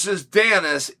Paul versus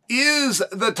Dennis is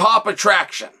the top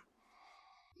attraction.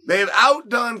 They've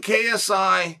outdone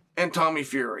KSI and Tommy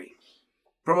Fury.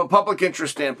 From a public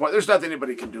interest standpoint, there's nothing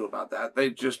anybody can do about that.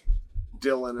 They just,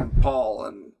 Dylan and Paul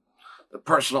and the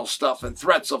personal stuff and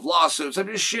threats of lawsuits. I'm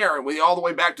just sharing with you all the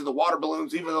way back to the water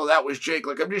balloons, even though that was Jake.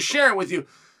 Like, I'm just sharing with you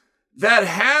that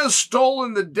has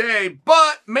stolen the day,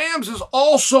 but Mams has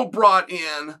also brought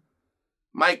in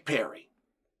Mike Perry.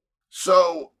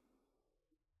 So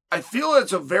I feel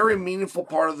it's a very meaningful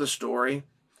part of the story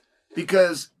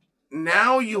because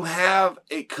now you have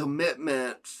a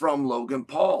commitment from Logan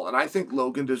Paul, and I think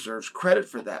Logan deserves credit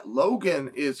for that.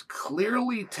 Logan is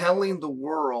clearly telling the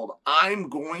world, I'm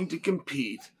going to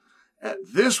compete at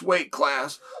this weight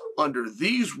class under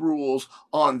these rules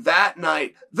on that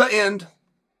night, the end.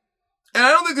 And I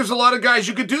don't think there's a lot of guys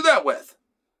you could do that with.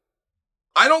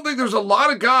 I don't think there's a lot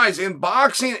of guys in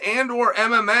boxing and or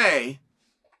MMA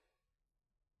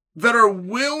that are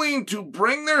willing to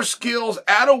bring their skills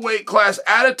at a weight class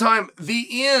at a time, the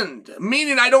end.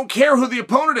 Meaning I don't care who the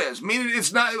opponent is. Meaning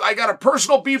it's not, I got a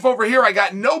personal beef over here. I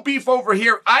got no beef over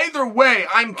here. Either way,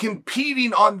 I'm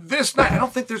competing on this night. I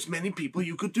don't think there's many people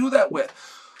you could do that with.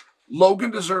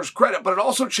 Logan deserves credit, but it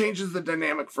also changes the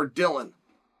dynamic for Dylan.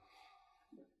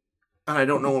 And I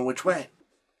don't know in which way.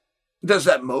 Does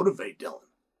that motivate Dylan?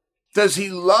 Does he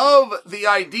love the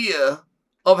idea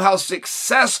of how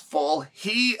successful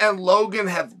he and Logan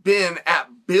have been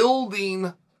at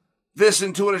building this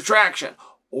into an attraction?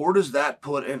 Or does that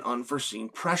put an unforeseen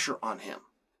pressure on him?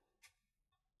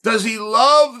 Does he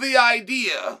love the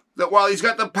idea that while he's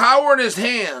got the power in his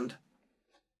hand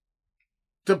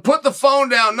to put the phone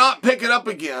down, not pick it up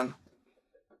again,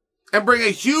 and bring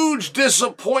a huge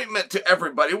disappointment to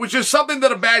everybody, which is something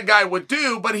that a bad guy would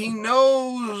do, but he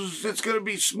knows it's going to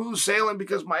be smooth sailing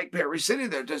because Mike Perry's sitting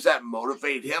there. Does that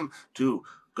motivate him to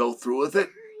go through with it,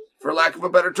 for lack of a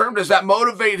better term? Does that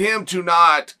motivate him to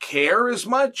not care as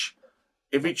much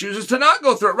if he chooses to not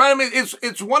go through it, right? I mean,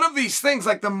 it's one of these things,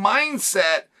 like the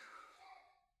mindset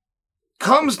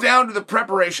comes down to the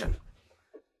preparation.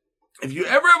 If you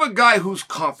ever have a guy who's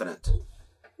confident,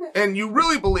 and you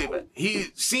really believe it, he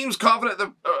seems confident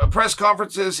at the press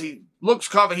conferences, he looks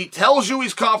confident, he tells you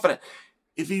he's confident.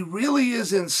 If he really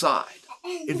is inside,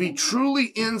 if he truly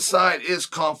inside is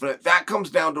confident, that comes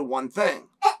down to one thing.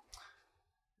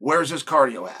 Where's his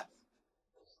cardio at?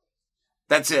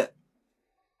 That's it.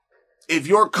 If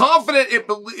you're confident,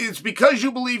 it's because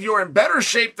you believe you're in better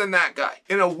shape than that guy.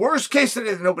 In a worst case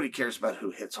scenario, nobody cares about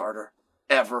who hits harder,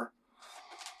 ever.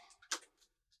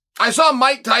 I saw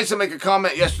Mike Tyson make a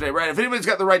comment yesterday, right? If anybody's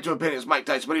got the right to opinion, it's Mike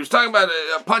Tyson. But he was talking about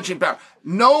punching power.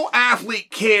 No athlete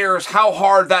cares how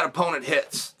hard that opponent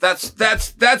hits. That's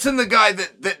in the guy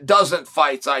that doesn't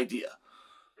fight's idea.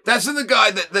 That's in the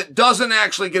guy that doesn't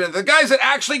actually get in. The guys that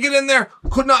actually get in there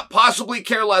could not possibly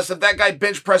care less if that guy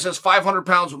bench presses 500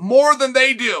 pounds more than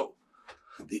they do.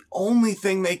 The only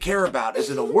thing they care about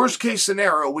is in a worst case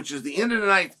scenario, which is the end of the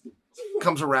night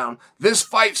comes around, this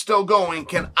fight's still going,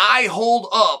 can I hold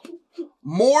up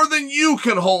more than you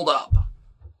can hold up?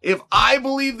 If I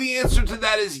believe the answer to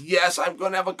that is yes, I'm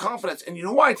going to have a confidence. And you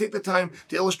know why I take the time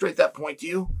to illustrate that point to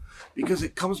you? Because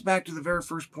it comes back to the very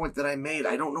first point that I made.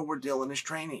 I don't know where Dylan is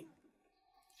training.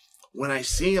 When I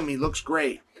see him, he looks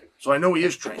great. So I know he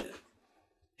is training.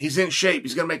 He's in shape.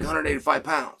 He's going to make 185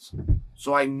 pounds.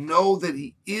 So I know that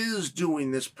he is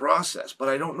doing this process, but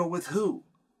I don't know with who.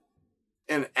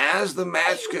 And as the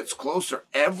match gets closer,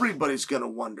 everybody's going to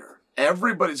wonder.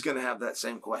 Everybody's going to have that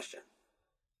same question.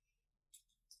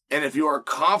 And if you are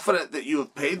confident that you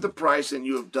have paid the price and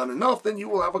you have done enough, then you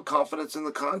will have a confidence in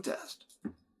the contest.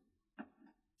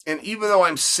 And even though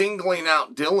I'm singling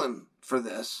out Dylan for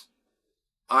this,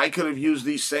 I could have used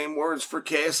these same words for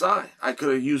KSI. I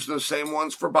could have used those same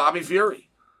ones for Bobby Fury.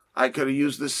 I could have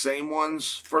used the same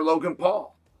ones for Logan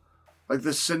Paul. Like,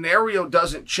 the scenario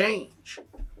doesn't change,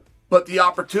 but the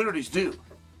opportunities do.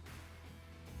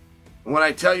 When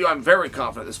I tell you I'm very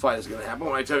confident this fight is going to happen,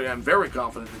 when I tell you I'm very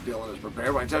confident that Dylan is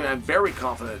prepared, when I tell you I'm very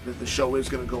confident that the show is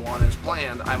going to go on as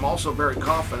planned, I'm also very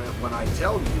confident when I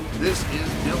tell you this is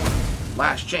Dylan's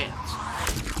last chance.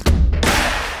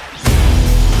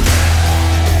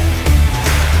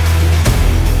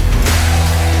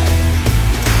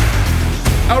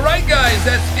 All right, guys,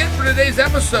 that's it for today's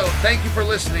episode. Thank you for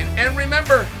listening. And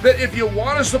remember that if you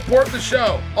want to support the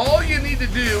show, all you need to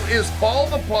do is follow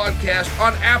the podcast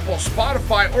on Apple,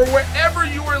 Spotify, or wherever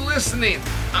you are listening.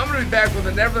 I'm going to be back with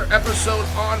another episode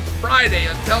on Friday.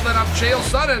 Until then, I'm Chael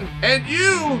Sonnen, and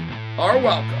you are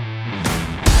welcome.